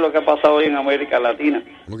después a lo que ha pasado hoy en América Latina.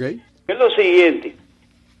 Ok. Es lo siguiente.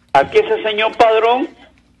 Aquí ese señor Padrón,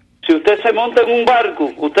 si usted se monta en un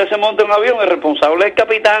barco, usted se monta en un avión, el responsable es el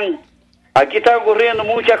capitán. Aquí están ocurriendo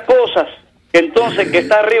muchas cosas, que entonces, que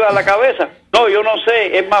está arriba de la cabeza. No, yo no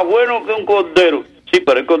sé, es más bueno que un cordero. Sí,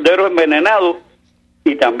 pero el cordero es envenenado.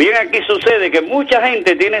 Y también aquí sucede que mucha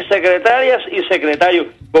gente tiene secretarias y secretarios,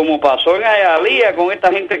 como pasó en Hialeah con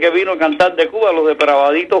esta gente que vino a cantar de Cuba, los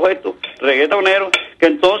depravaditos estos, reggaetoneros, que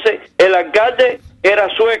entonces el alcalde era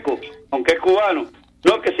sueco, aunque es cubano.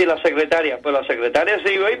 No que si la secretaria, pues la secretaria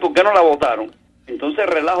se iba ahí, ¿por qué no la votaron? Entonces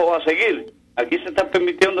el relajo va a seguir. Aquí se están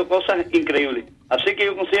permitiendo cosas increíbles. Así que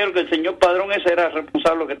yo considero que el señor Padrón ese era el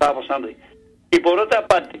responsable de lo que estaba pasando ahí. Y por otra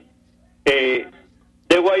parte,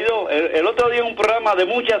 de Guaidó, el otro día un programa de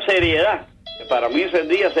mucha seriedad, que para mí ese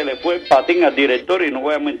día se le fue el patín al director y no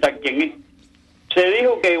voy a mentar quién es. Se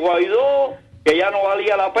dijo que Guaidó, que ya no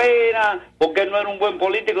valía la pena, porque él no era un buen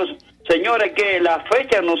político. Señores, que las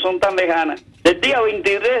fechas no son tan lejanas. Del día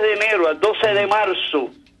 23 de enero al 12 de marzo,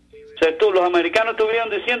 los americanos estuvieron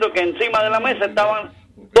diciendo que encima de la mesa estaban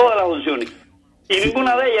todas las opciones. Y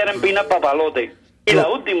ninguna de ellas era empinar papalote. Y la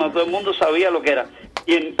última, todo el mundo sabía lo que era.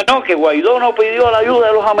 Y no, que Guaidó no pidió la ayuda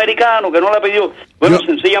de los americanos, que no la pidió. Bueno,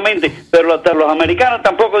 sencillamente, pero hasta los americanos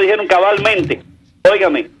tampoco dijeron cabalmente.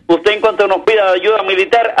 Óigame, usted en cuanto nos pida ayuda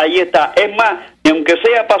militar, ahí está. Es más, y aunque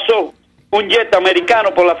sea pasó un jet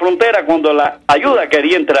americano por la frontera cuando la ayuda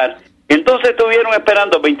quería entrar. Entonces estuvieron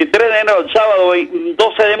esperando 23 de enero, el sábado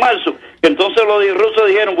 12 de marzo. Entonces los rusos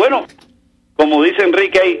dijeron, bueno, como dice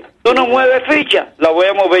Enrique ahí, tú no mueves ficha, la voy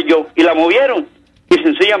a mover yo. Y la movieron, y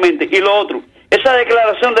sencillamente. Y lo otro, esa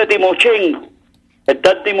declaración de Timochenko, el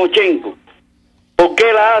tal Timochenko, ¿por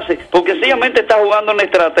qué la hace? Porque sencillamente está jugando una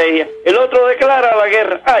estrategia. El otro declara la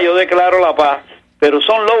guerra, yo declaro la paz. Pero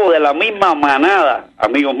son lobos de la misma manada,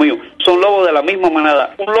 amigos míos, son lobos de la misma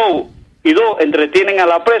manada. Un lobo y dos entretienen a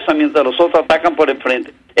la presa mientras los otros atacan por el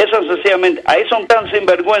frente. Eso sencillamente, ahí son tan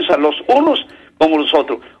sinvergüenzas los unos como los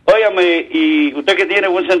otros. Óigame, y usted que tiene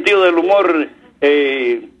buen sentido del humor,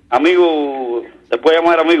 amigo, le puede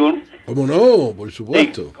llamar amigo, ¿no? ¿Cómo no? Por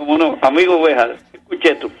supuesto. Sí, cómo no, amigo Behar,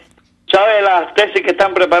 escuche esto. ¿Sabe las tesis que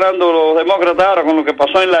están preparando los demócratas ahora con lo que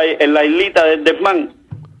pasó en la islita del desmán?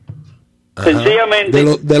 Ajá. Sencillamente,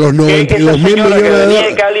 de los 92 esa mil señora millones que de venía de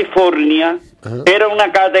dólares. California, Ajá, era una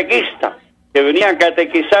catequista que venía a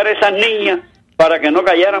catequizar a esas niñas para que no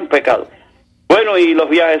cayeran pecados. Bueno, y los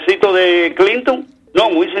viajecitos de Clinton, no,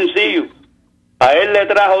 muy sencillo. A él le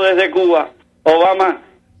trajo desde Cuba Obama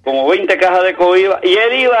como 20 cajas de cohiba, y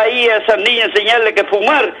él iba ahí a esas niñas a enseñarle que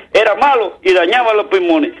fumar era malo y dañaba los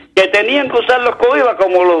pulmones, que tenían que usar los cohibas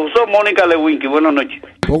como los usó Mónica Lewinsky. Buenas noches.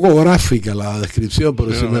 Poco gráfica la descripción,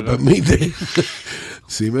 pero si me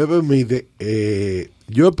permite,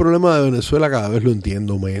 yo el problema de Venezuela cada vez lo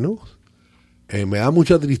entiendo menos. Me da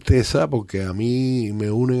mucha tristeza porque a mí me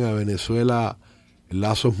unen a Venezuela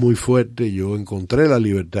lazos muy fuertes. Yo encontré la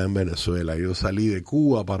libertad en Venezuela. Yo salí de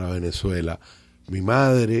Cuba para Venezuela. Mi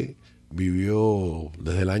madre vivió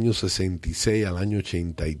desde el año 66 al año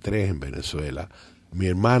 83 en Venezuela. Mi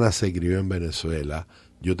hermana se crió en Venezuela.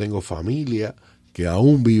 Yo tengo familia que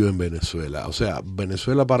aún vive en Venezuela. O sea,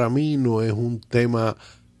 Venezuela para mí no es un tema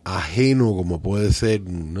ajeno como puede ser,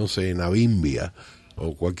 no sé, Namibia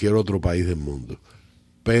o cualquier otro país del mundo.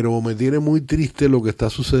 Pero me tiene muy triste lo que está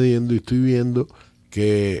sucediendo y estoy viendo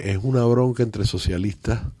que es una bronca entre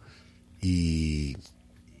socialistas y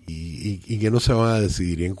que no se van a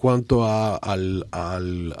decidir. Y en cuanto a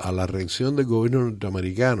la reacción del gobierno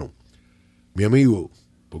norteamericano, mi amigo,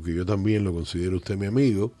 porque yo también lo considero usted mi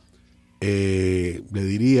amigo, le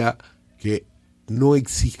diría que no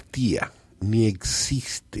existía ni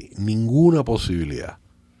existe ninguna posibilidad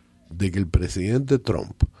de que el presidente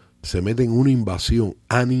Trump se meta en una invasión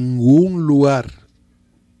a ningún lugar,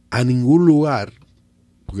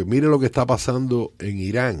 porque mire lo que está pasando en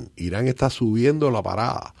Irán. Irán está subiendo la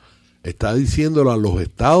parada, está diciéndole a los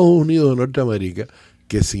Estados Unidos de Norteamérica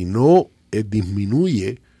que si no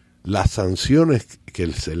disminuye las sanciones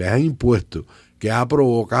que se les han impuesto, que ha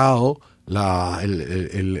provocado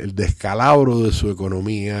el descalabro de su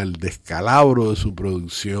economía, el descalabro de su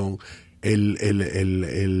producción, la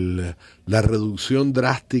reducción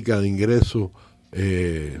drástica de ingresos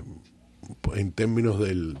en términos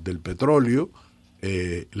del petróleo,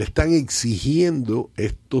 le están exigiendo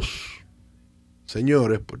estos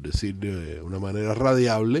señores, por decir de una manera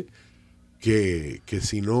radiable, que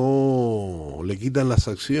si no le quitan las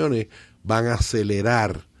acciones van a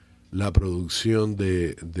acelerar la producción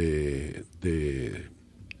de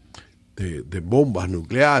bombas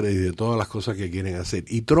nucleares y de todas las cosas que quieren hacer.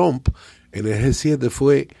 Y Trump en el G7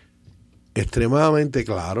 fue extremadamente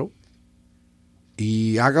claro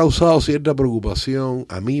y ha causado cierta preocupación.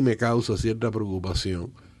 A mí me causa cierta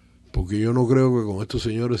preocupación porque yo no creo que con estos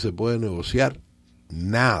señores se puede negociar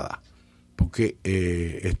nada, porque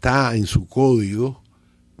está en su código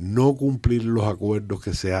no cumplir los acuerdos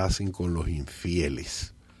que se hacen con los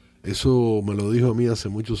infieles. Eso me lo dijo a mí hace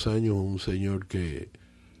muchos años un señor que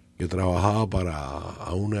trabajaba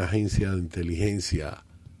para una agencia de inteligencia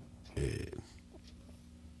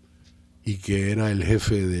y que era el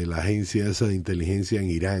jefe de la agencia esa de inteligencia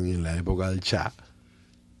en Irán en la época del Shah,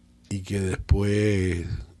 y que después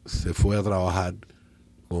se fue a trabajar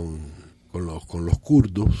con los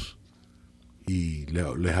kurdos y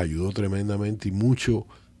les ayudó tremendamente, y mucho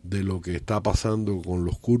de lo que está pasando con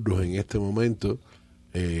los kurdos en este momento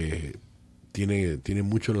tiene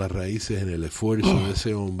mucho en las raíces en el esfuerzo de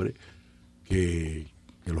ese hombre que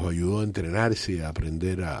los ayudó a entrenarse, a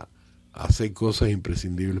aprender a hacer cosas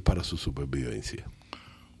imprescindibles para su supervivencia.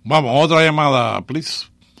 Vamos, otra llamada, please.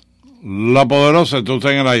 La Poderosa, tú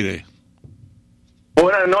estás en el aire.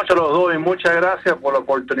 Buenas noches a los dos y muchas gracias por la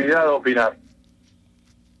oportunidad de opinar.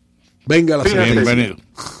 Venga, bienvenido.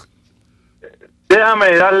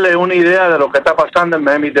 Déjame darle una idea de lo que está pasando en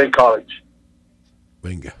Miami-Dade College.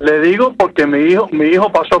 Venga. Le digo porque mi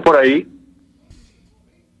hijo pasó por ahí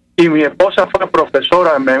y mi esposa fue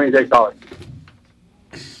profesora en Miami-Dade College.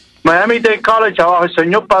 Miami-Dade College, abajo el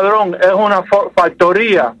señor Padrón, es una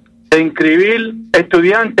factoría de inscribir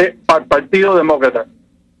estudiantes para el Partido Demócrata.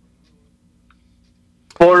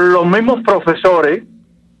 Por los mismos profesores,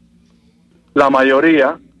 la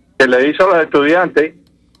mayoría, que le dice a los estudiantes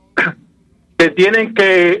que tienen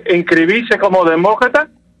que inscribirse como demócratas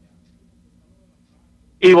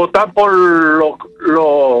y votar por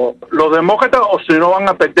los demócratas, o si no van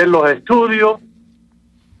a perder los estudios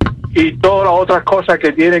y todas las otras cosas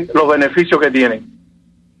que tienen, los beneficios que tienen.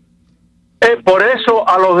 Por eso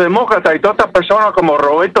a los demócratas y todas estas personas como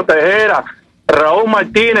Roberto Tejera, Raúl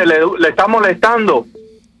Martínez, le está molestando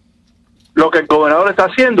lo que el gobernador está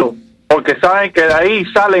haciendo, porque saben que de ahí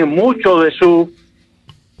salen muchos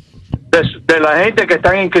de la gente que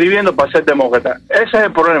están inscribiendo para ser demócrata. Ese es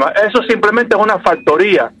el problema. Eso simplemente es una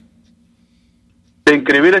factoría de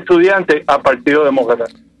inscribir estudiantes al Partido Demócrata.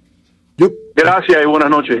 Gracias y buenas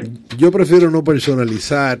noches. Yo prefiero no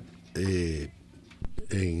personalizar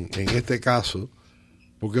en este caso,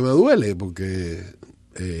 porque me duele, porque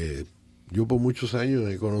yo por muchos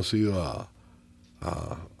años he conocido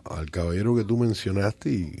al caballero que tú mencionaste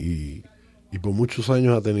y por muchos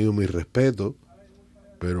años ha tenido mi respeto,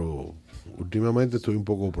 pero últimamente estoy un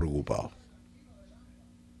poco preocupado.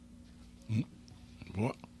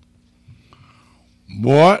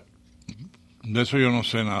 Bueno, de eso yo no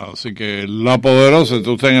sé nada, así que La Poderosa,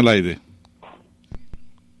 tú estás en el aire.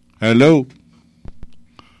 Hello.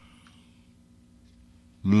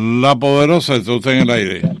 La Poderosa, está usted en el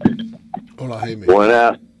aire. Hola, Jaime.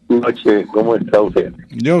 Buenas noches, ¿cómo está usted?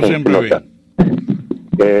 Yo siempre bien.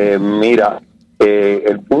 Mira,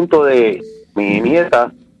 el punto de mi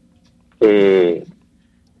nieta,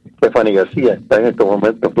 Stephanie García, está en estos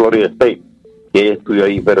momentos en Florida State, y ella estudió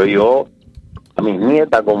ahí, pero yo, a mis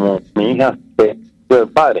nietas, como mi hija del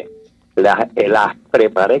padre, las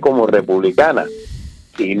preparé como republicanas,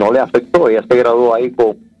 y no le afectó. Ella se graduó ahí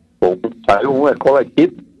con una escuela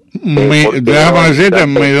kit. Déjame decirte,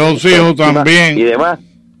 mis dos hijos también. Y demás,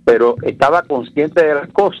 pero estaba consciente de las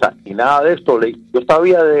cosas y nada de esto. Yo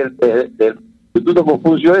sabía del Instituto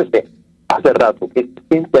Confucio hace rato. ¿Qué se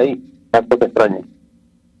siente ahí? Una cosa extraña.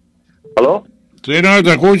 ¿Aló? Sí, no,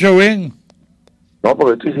 te escucho bien. No,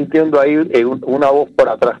 porque estoy sintiendo ahí una voz por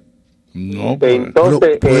atrás. No, pues.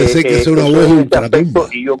 Entonces, puede ser que sea una voz ultratumba.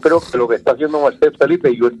 Y yo creo que lo que está haciendo Marcel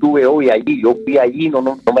Felipe, yo estuve hoy allí, yo fui allí, no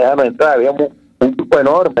me dejaron entrar, habíamos un grupo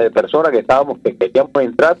enorme de personas que queríamos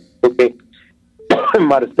entrar, porque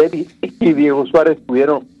Marcel y Diego Suárez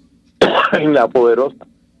estuvieron en la Poderosa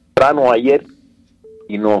temprano ayer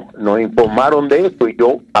y nos informaron de esto y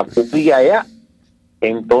yo acudí allá.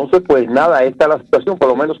 Entonces, pues nada, esta es la situación. Por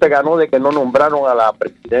lo menos se ganó de que no nombraron a la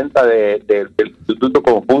presidenta del Instituto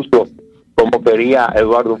Confucio como quería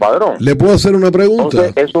Eduardo Padrón. ¿Le puedo hacer una pregunta?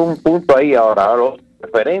 Entonces, eso es un punto ahí. Ahora, lo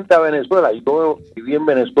referente a Venezuela, yo viví en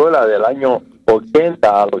Venezuela del año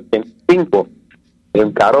 80 al 85,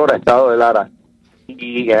 en Carora, estado de Lara.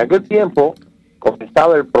 Y en aquel tiempo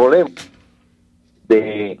comenzaba el problema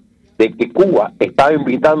de que Cuba estaba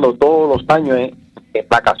invitando todos los años en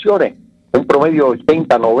vacaciones un promedio de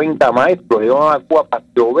 80, 90 maestros, iban a Cuba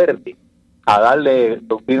Paseo Verde a darle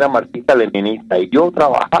doctrina marxista-leninista. Y yo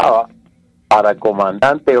trabajaba para el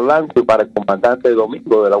comandante Blanco y para el comandante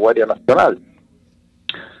Domingo de la Guardia Nacional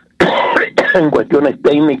en cuestiones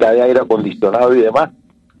técnicas de aire acondicionado y demás.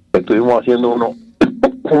 Estuvimos haciendo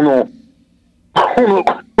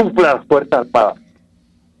las Fuerzas Armadas.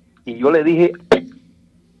 Y yo le dije,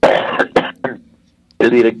 el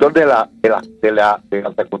director de la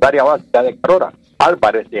secundaria básica de Carora,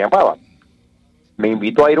 Álvarez se llamaba, me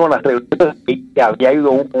invitó a ir a unas reuniones y que había ido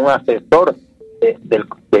un asesor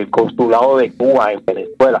del consulado de Cuba en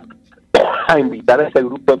Venezuela a invitar a ese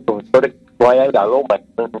grupo de profesores que vaya en la Loma,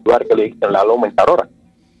 en un lugar que le dicen la Loma en Carora.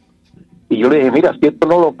 Y yo le dije, mira, si esto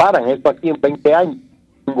no lo paran, esto aquí en 20 años,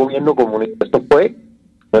 un gobierno comunista, esto fue en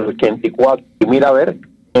el 84, y mira a ver,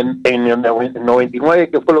 en el 99,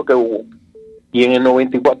 ¿qué fue lo que hubo? Y en el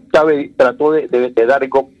 94 Chávez trató de dar el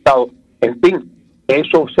golpe de Estado. En fin,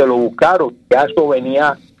 eso se lo buscaron, ya eso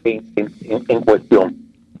venía en cuestión.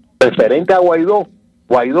 Referente a Guaidó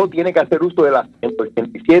tiene que hacer uso de la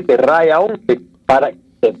 187 raya 11 para que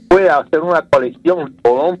se pueda hacer una coalición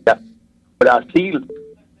Colombia, Brasil,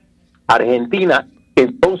 Argentina, que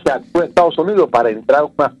entonces actúe Estados Unidos para entrar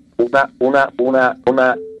una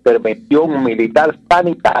intervención militar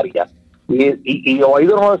sanitaria. Y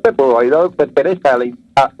Guaidó no lo sé, pero Guaidó pertenece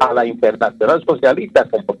a la Internacional Socialista,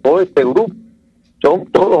 como todo este grupo. Son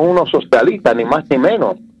todos unos socialistas, ni más ni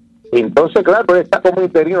menos. Entonces, claro, él está como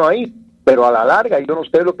interino ahí, pero a la larga yo no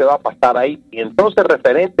sé lo que va a pasar ahí. Y entonces,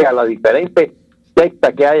 referente a las diferentes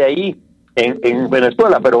sectas que hay ahí en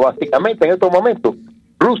Venezuela, pero básicamente en estos momentos,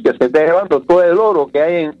 Rusia se está llevando todo el oro que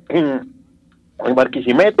hay en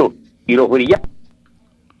Barquisimeto y los brillantes.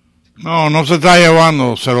 No se está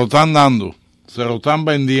llevando, se lo están dando, se lo están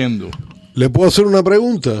vendiendo. ¿Le puedo hacer una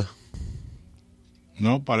pregunta?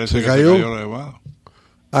 No, parece que cayó? se cayó la llamada.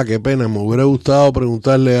 Ah, qué pena, me hubiera gustado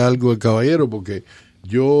preguntarle algo al caballero, porque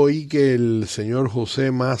yo oí que el señor José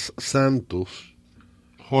Más Santos...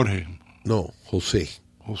 Jorge, José,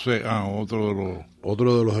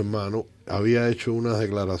 otro de los hermanos, había hecho unas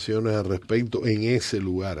declaraciones al respecto en ese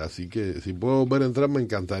lugar, así que si puedo volver a entrar me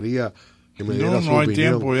encantaría que me diera su opinión. No hay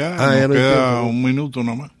tiempo ya, ya no queda hay tiempo. un minuto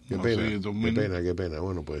nomás. Qué pena.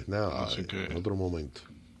 Bueno, pues nada, en otro momento.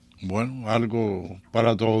 Bueno, algo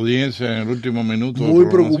para tu audiencia en el último minuto. Muy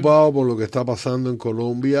preocupado por lo que está pasando en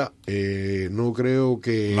Colombia. No creo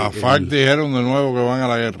que... La FARC dijeron de nuevo que van a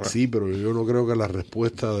la guerra. Sí, pero yo no creo que la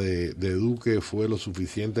respuesta de Duque fue lo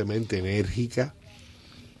suficientemente enérgica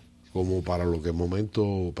como para lo que el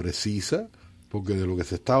momento precisa, porque de lo que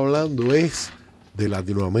se está hablando es de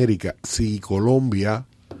Latinoamérica. Si Colombia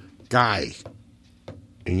cae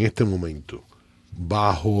en este momento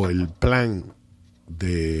bajo el plan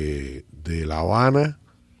de La Habana,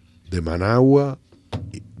 de Managua,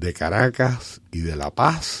 de Caracas y de La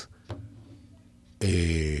Paz,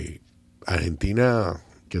 Argentina,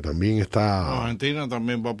 que también está... Argentina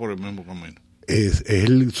también va por el mismo camino. Es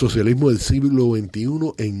el socialismo del siglo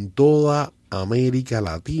XXI en toda América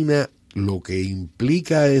Latina lo que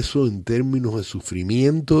implica eso en términos de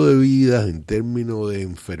sufrimiento de vidas, en términos de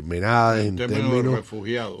enfermedades, en términos de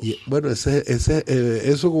refugiados. Y, bueno,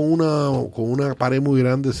 eso con una pared muy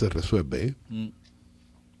grande se resuelve, ¿eh?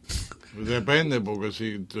 Depende, porque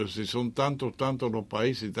si son tantos los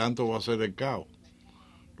países y tanto va a ser el caos.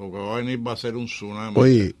 Lo que va a venir va a ser un tsunami.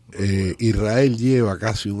 Oye, Israel lleva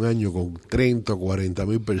casi un año con 30 o 40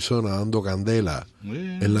 mil personas dando candela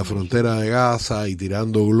en la frontera de Gaza y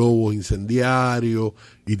tirando globos incendiarios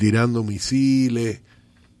y tirando misiles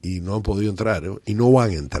y no han podido entrar, ¿eh? Y no van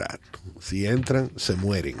a entrar. Si entran, se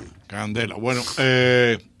mueren. Candela. Bueno,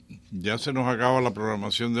 ya se nos acaba la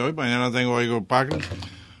programación de hoy. Mañana tengo a Igor Packer.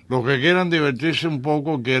 Los que quieran divertirse un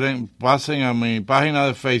poco, pasen a mi página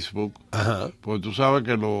de Facebook. Ajá. Porque tú sabes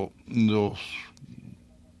que los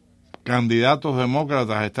candidatos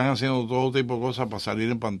demócratas están haciendo todo tipo de cosas para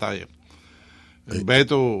salir en pantalla.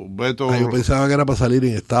 Beto. Yo pensaba que era para salir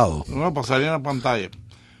en estado. No, para salir en la pantalla.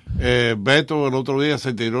 Beto el otro día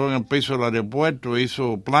se tiró en el piso del aeropuerto,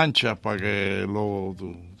 hizo planchas para que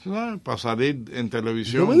para salir en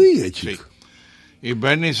televisión. No me digas, chico. Sí. Y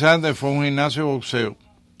Bernie Sanders fue a un gimnasio de boxeo.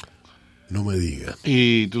 No me digas.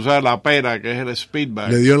 Y tú sabes, la pera, que es el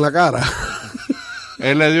speedbag. Le dio en la cara.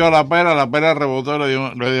 Él le dio a la pera rebotó y le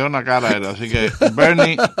dio en la cara a él. Así que,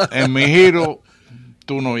 Bernie, en mi giro,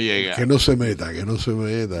 tú no llegas. Que no se meta. ¿No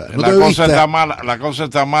la cosa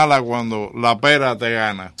está mala cuando la pera te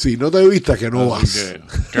gana. Si no te vistas, que no vas. Que,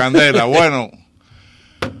 candela, bueno.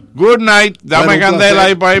 Good night. Dame candela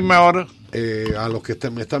ahí para irme ahora. A los que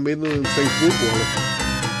me están viendo en Facebook o a los...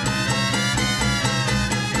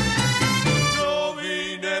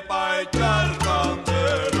 Echar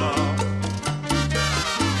candela.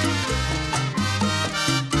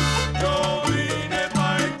 Yo vine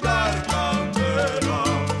pa' echar candela.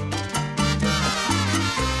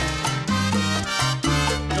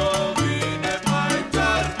 Yo vine pa'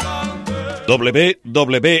 echar candela.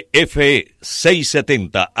 WWFE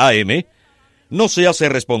 670 AM no se hace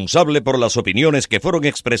responsable por las opiniones que fueron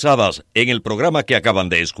expresadas en el programa que acaban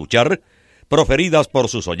de escuchar, proferidas por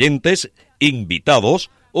sus oyentes, invitados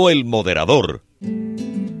o el moderador.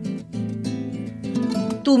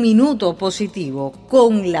 Tu minuto positivo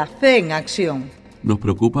con la fe en acción. Nos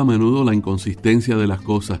preocupa a menudo la inconsistencia de las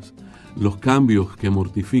cosas, los cambios que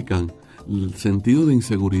mortifican, el sentido de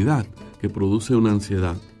inseguridad que produce una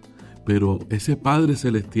ansiedad. Pero ese Padre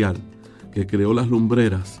Celestial que creó las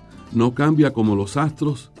lumbreras no cambia como los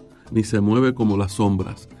astros ni se mueve como las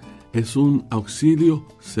sombras. Es un auxilio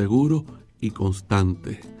seguro y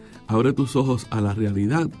constante. Abre tus ojos a la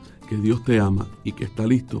realidad que Dios te ama y que está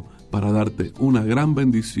listo para darte una gran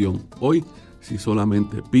bendición hoy si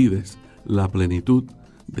solamente pides la plenitud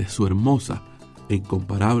de su hermosa e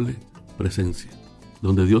incomparable presencia.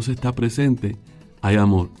 Donde Dios está presente hay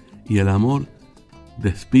amor y el amor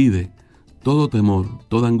despide todo temor,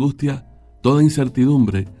 toda angustia, toda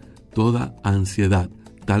incertidumbre, toda ansiedad,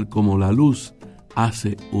 tal como la luz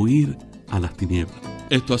hace huir a las tinieblas.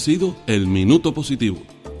 Esto ha sido el Minuto Positivo.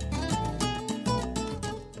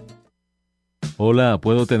 Hola,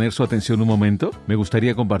 ¿puedo tener su atención un momento? Me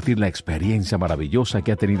gustaría compartir la experiencia maravillosa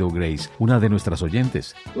que ha tenido Grace, una de nuestras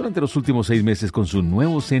oyentes, durante los últimos 6 meses con su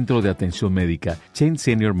nuevo centro de atención médica, Chen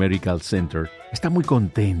Senior Medical Center. Está muy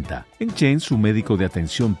contenta. En Chen, su médico de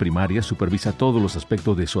atención primaria supervisa todos los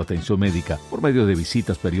aspectos de su atención médica por medio de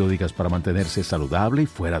visitas periódicas para mantenerse saludable y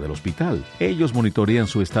fuera del hospital. Ellos monitorean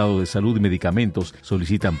su estado de salud y medicamentos,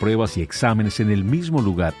 solicitan pruebas y exámenes en el mismo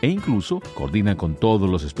lugar e incluso coordinan con todos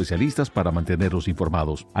los especialistas para mantenerlos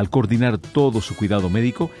informados. Al coordinar todo su cuidado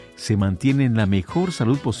médico, se mantiene en la mejor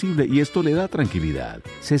salud posible y esto le da tranquilidad.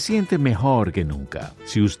 Se siente mejor que nunca.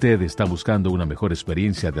 Si usted está buscando una mejor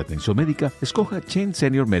experiencia de atención médica, escoja Chen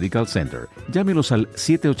Senior Medical Center. Llámenos al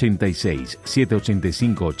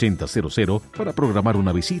 786-785-8000 para programar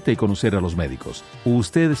una visita y conocer a los médicos.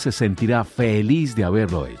 Usted se sentirá feliz de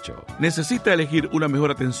haberlo hecho. ¿Necesita elegir una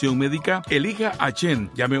mejor atención médica? Elija a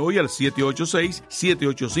Chen. Llame hoy al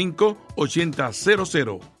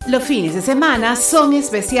 786-785-8000. Los fines de semana son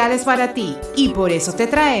especiales para ti y por eso te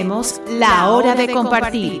traemos La Hora de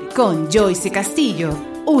Compartir con Joyce Castillo.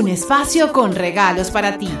 Un espacio con regalos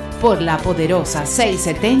para ti por la Poderosa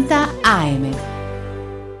 670 AM.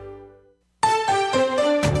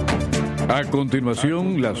 A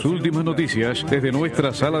continuación, las últimas noticias desde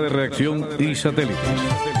nuestra sala de reacción y satélites.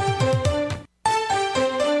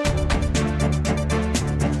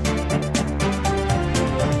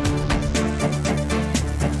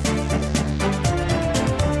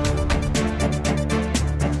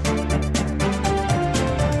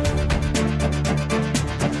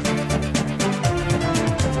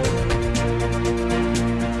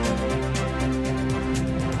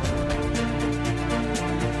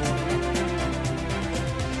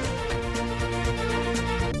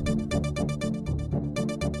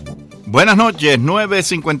 Buenas noches,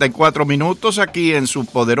 9:54 minutos aquí en su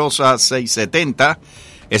Poderosa 670.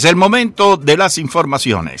 Es el momento de las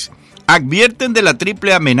informaciones. Advierten de la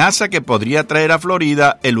triple amenaza que podría traer a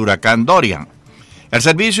Florida el huracán Dorian. El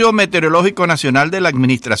Servicio Meteorológico Nacional de la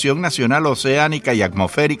Administración Nacional Oceánica y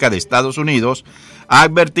Atmosférica de Estados Unidos ha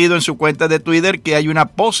advertido en su cuenta de Twitter que hay una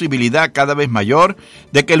posibilidad cada vez mayor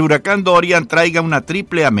de que el huracán Dorian traiga una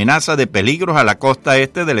triple amenaza de peligros a la costa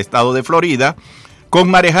este del estado de Florida, con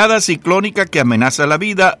marejada ciclónica que amenaza la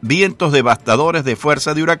vida, vientos devastadores de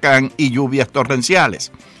fuerza de huracán y lluvias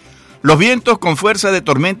torrenciales. Los vientos con fuerza de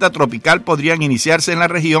tormenta tropical podrían iniciarse en la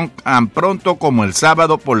región tan pronto como el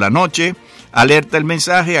sábado por la noche, alerta el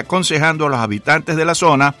mensaje aconsejando a los habitantes de la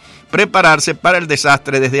zona prepararse para el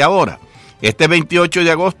desastre desde ahora. Este 28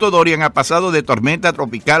 de agosto, Dorian ha pasado de tormenta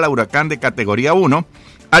tropical a huracán de categoría 1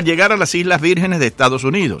 al llegar a las Islas Vírgenes de Estados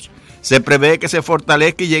Unidos. Se prevé que se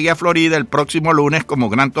fortalezca y llegue a Florida el próximo lunes como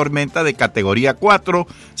gran tormenta de categoría 4,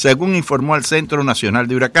 según informó el Centro Nacional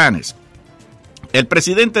de Huracanes. El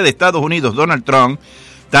presidente de Estados Unidos, Donald Trump,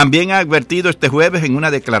 también ha advertido este jueves en una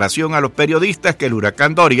declaración a los periodistas que el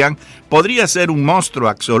huracán Dorian podría ser un monstruo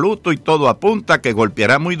absoluto y todo apunta a que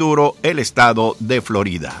golpeará muy duro el estado de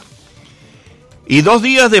Florida. Y 2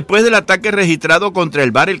 días después del ataque registrado contra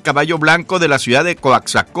el bar El Caballo Blanco de la ciudad de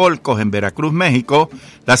Coatzacoalcos en Veracruz, México,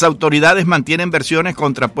 las autoridades mantienen versiones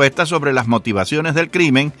contrapuestas sobre las motivaciones del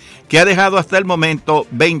crimen, que ha dejado hasta el momento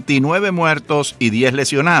 29 muertos y 10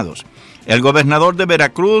 lesionados. El gobernador de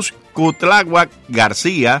Veracruz, Cuitláhuac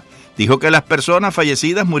García, dijo que las personas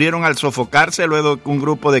fallecidas murieron al sofocarse luego de que un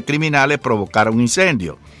grupo de criminales provocara un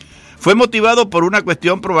incendio. Fue motivado por una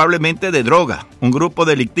cuestión probablemente de droga. Un grupo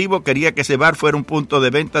delictivo quería que ese bar fuera un punto de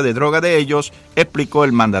venta de droga de ellos, explicó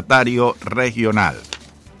el mandatario regional.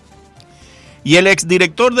 Y el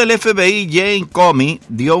exdirector del FBI, James Comey,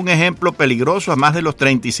 dio un ejemplo peligroso a más de los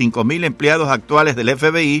 35,000 empleados actuales del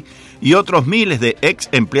FBI y otros miles de ex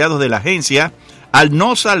empleados de la agencia al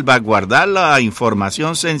no salvaguardar la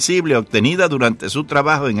información sensible obtenida durante su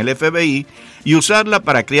trabajo en el FBI y usarla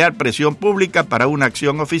para crear presión pública para una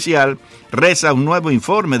acción oficial, reza un nuevo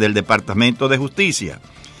informe del Departamento de Justicia.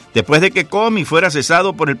 Después de que Comey fuera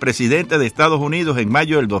cesado por el presidente de Estados Unidos en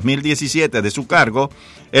mayo del 2017 de su cargo,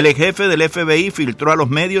 el ex jefe del FBI filtró a los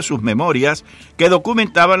medios sus memorias que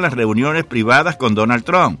documentaban las reuniones privadas con Donald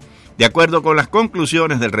Trump. De acuerdo con las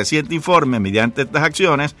conclusiones del reciente informe, mediante estas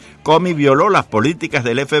acciones, Comey violó las políticas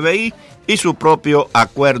del FBI y su propio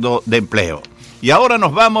acuerdo de empleo. Y ahora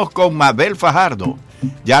nos vamos con Mabel Fajardo.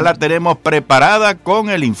 Ya la tenemos preparada con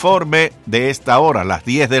el informe de esta hora, las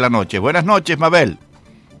 10 de la noche. Buenas noches, Mabel.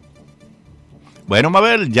 Bueno,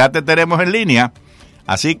 Mabel, ya te tenemos en línea,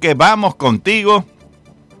 así que vamos contigo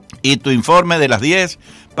y tu informe de las 10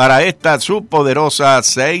 para esta subpoderosa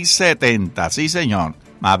 670. Sí, señor.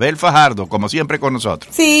 Mabel Fajardo, como siempre con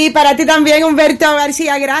nosotros. Sí, para ti también, Humberto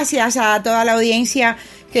García. Gracias a toda la audiencia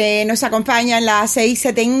que nos acompaña en la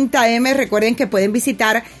 670M. Recuerden que pueden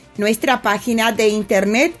visitar nuestra página de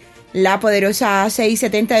internet, la Poderosa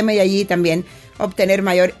 670M, y allí también obtener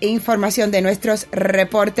mayor información de nuestros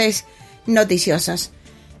reportes noticiosos.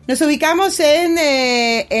 Nos ubicamos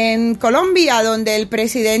en Colombia, donde el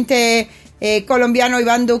presidente colombiano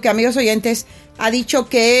Iván Duque, amigos oyentes, ha dicho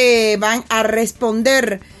que van a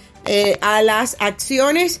responder a las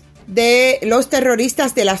acciones de los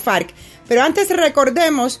terroristas de las FARC. Pero antes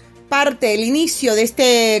recordemos el inicio de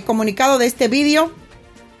este comunicado, de este vídeo,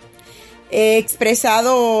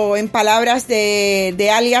 expresado en palabras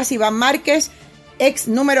de alias Iván Márquez, ex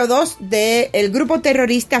número 2 del grupo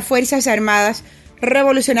terrorista Fuerzas Armadas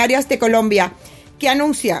Revolucionarias de Colombia, que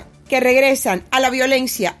anuncia que regresan a la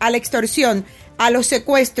violencia, a la extorsión, a los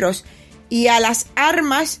secuestros y a las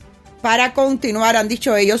armas para continuar, han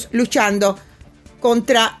dicho ellos, luchando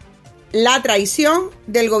contra la traición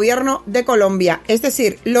del gobierno de Colombia. Es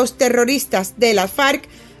decir, los terroristas de las FARC,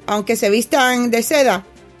 aunque se vistan de seda,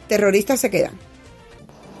 terroristas se quedan.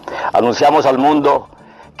 Anunciamos al mundo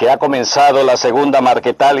que ha comenzado la segunda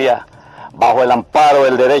Marquetalia bajo el amparo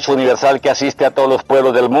del derecho universal que asiste a todos los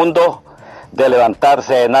pueblos del mundo de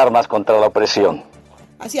levantarse en armas contra la opresión.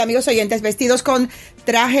 Así, amigos oyentes, vestidos con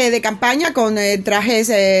traje de campaña, con trajes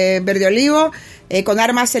verde olivo, con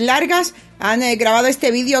armas largas, han grabado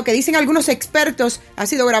este vídeo que dicen algunos expertos ha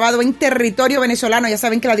sido grabado en territorio venezolano. Ya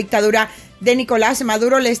saben que la dictadura de Nicolás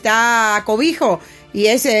Maduro les da cobijo y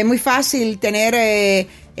es muy fácil tener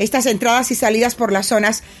estas entradas y salidas por las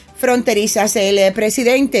zonas fronterizas. El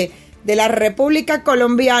presidente de la República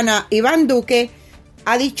Colombiana, Iván Duque,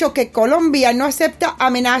 ha dicho que Colombia no acepta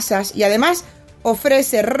amenazas y además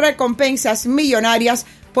ofrece recompensas millonarias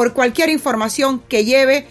por cualquier información que lleve